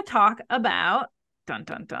 We're gonna talk about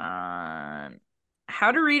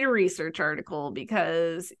how to read a research article,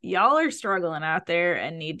 because y'all are struggling out there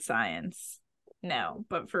and need science. No,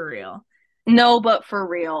 but for real.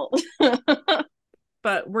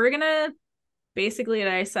 But we're gonna basically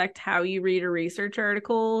dissect how you read a research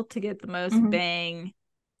article to get the most bang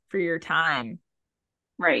for your time.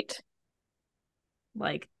 Right.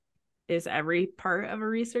 Like, is every part of a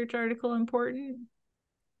research article important?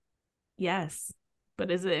 Yes. But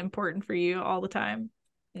is it important for you all the time?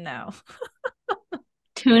 No.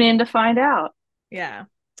 Tune in to find out. Yeah.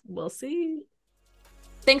 We'll see.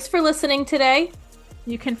 Thanks for listening today.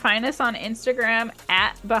 You can find us on Instagram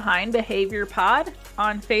at Behind Behavior Pod,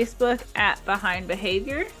 on Facebook at Behind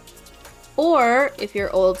Behavior. Or if you're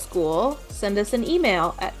old school, send us an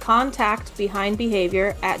email at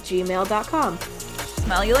contactbehindbehavior@gmail.com.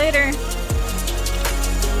 Smell you later.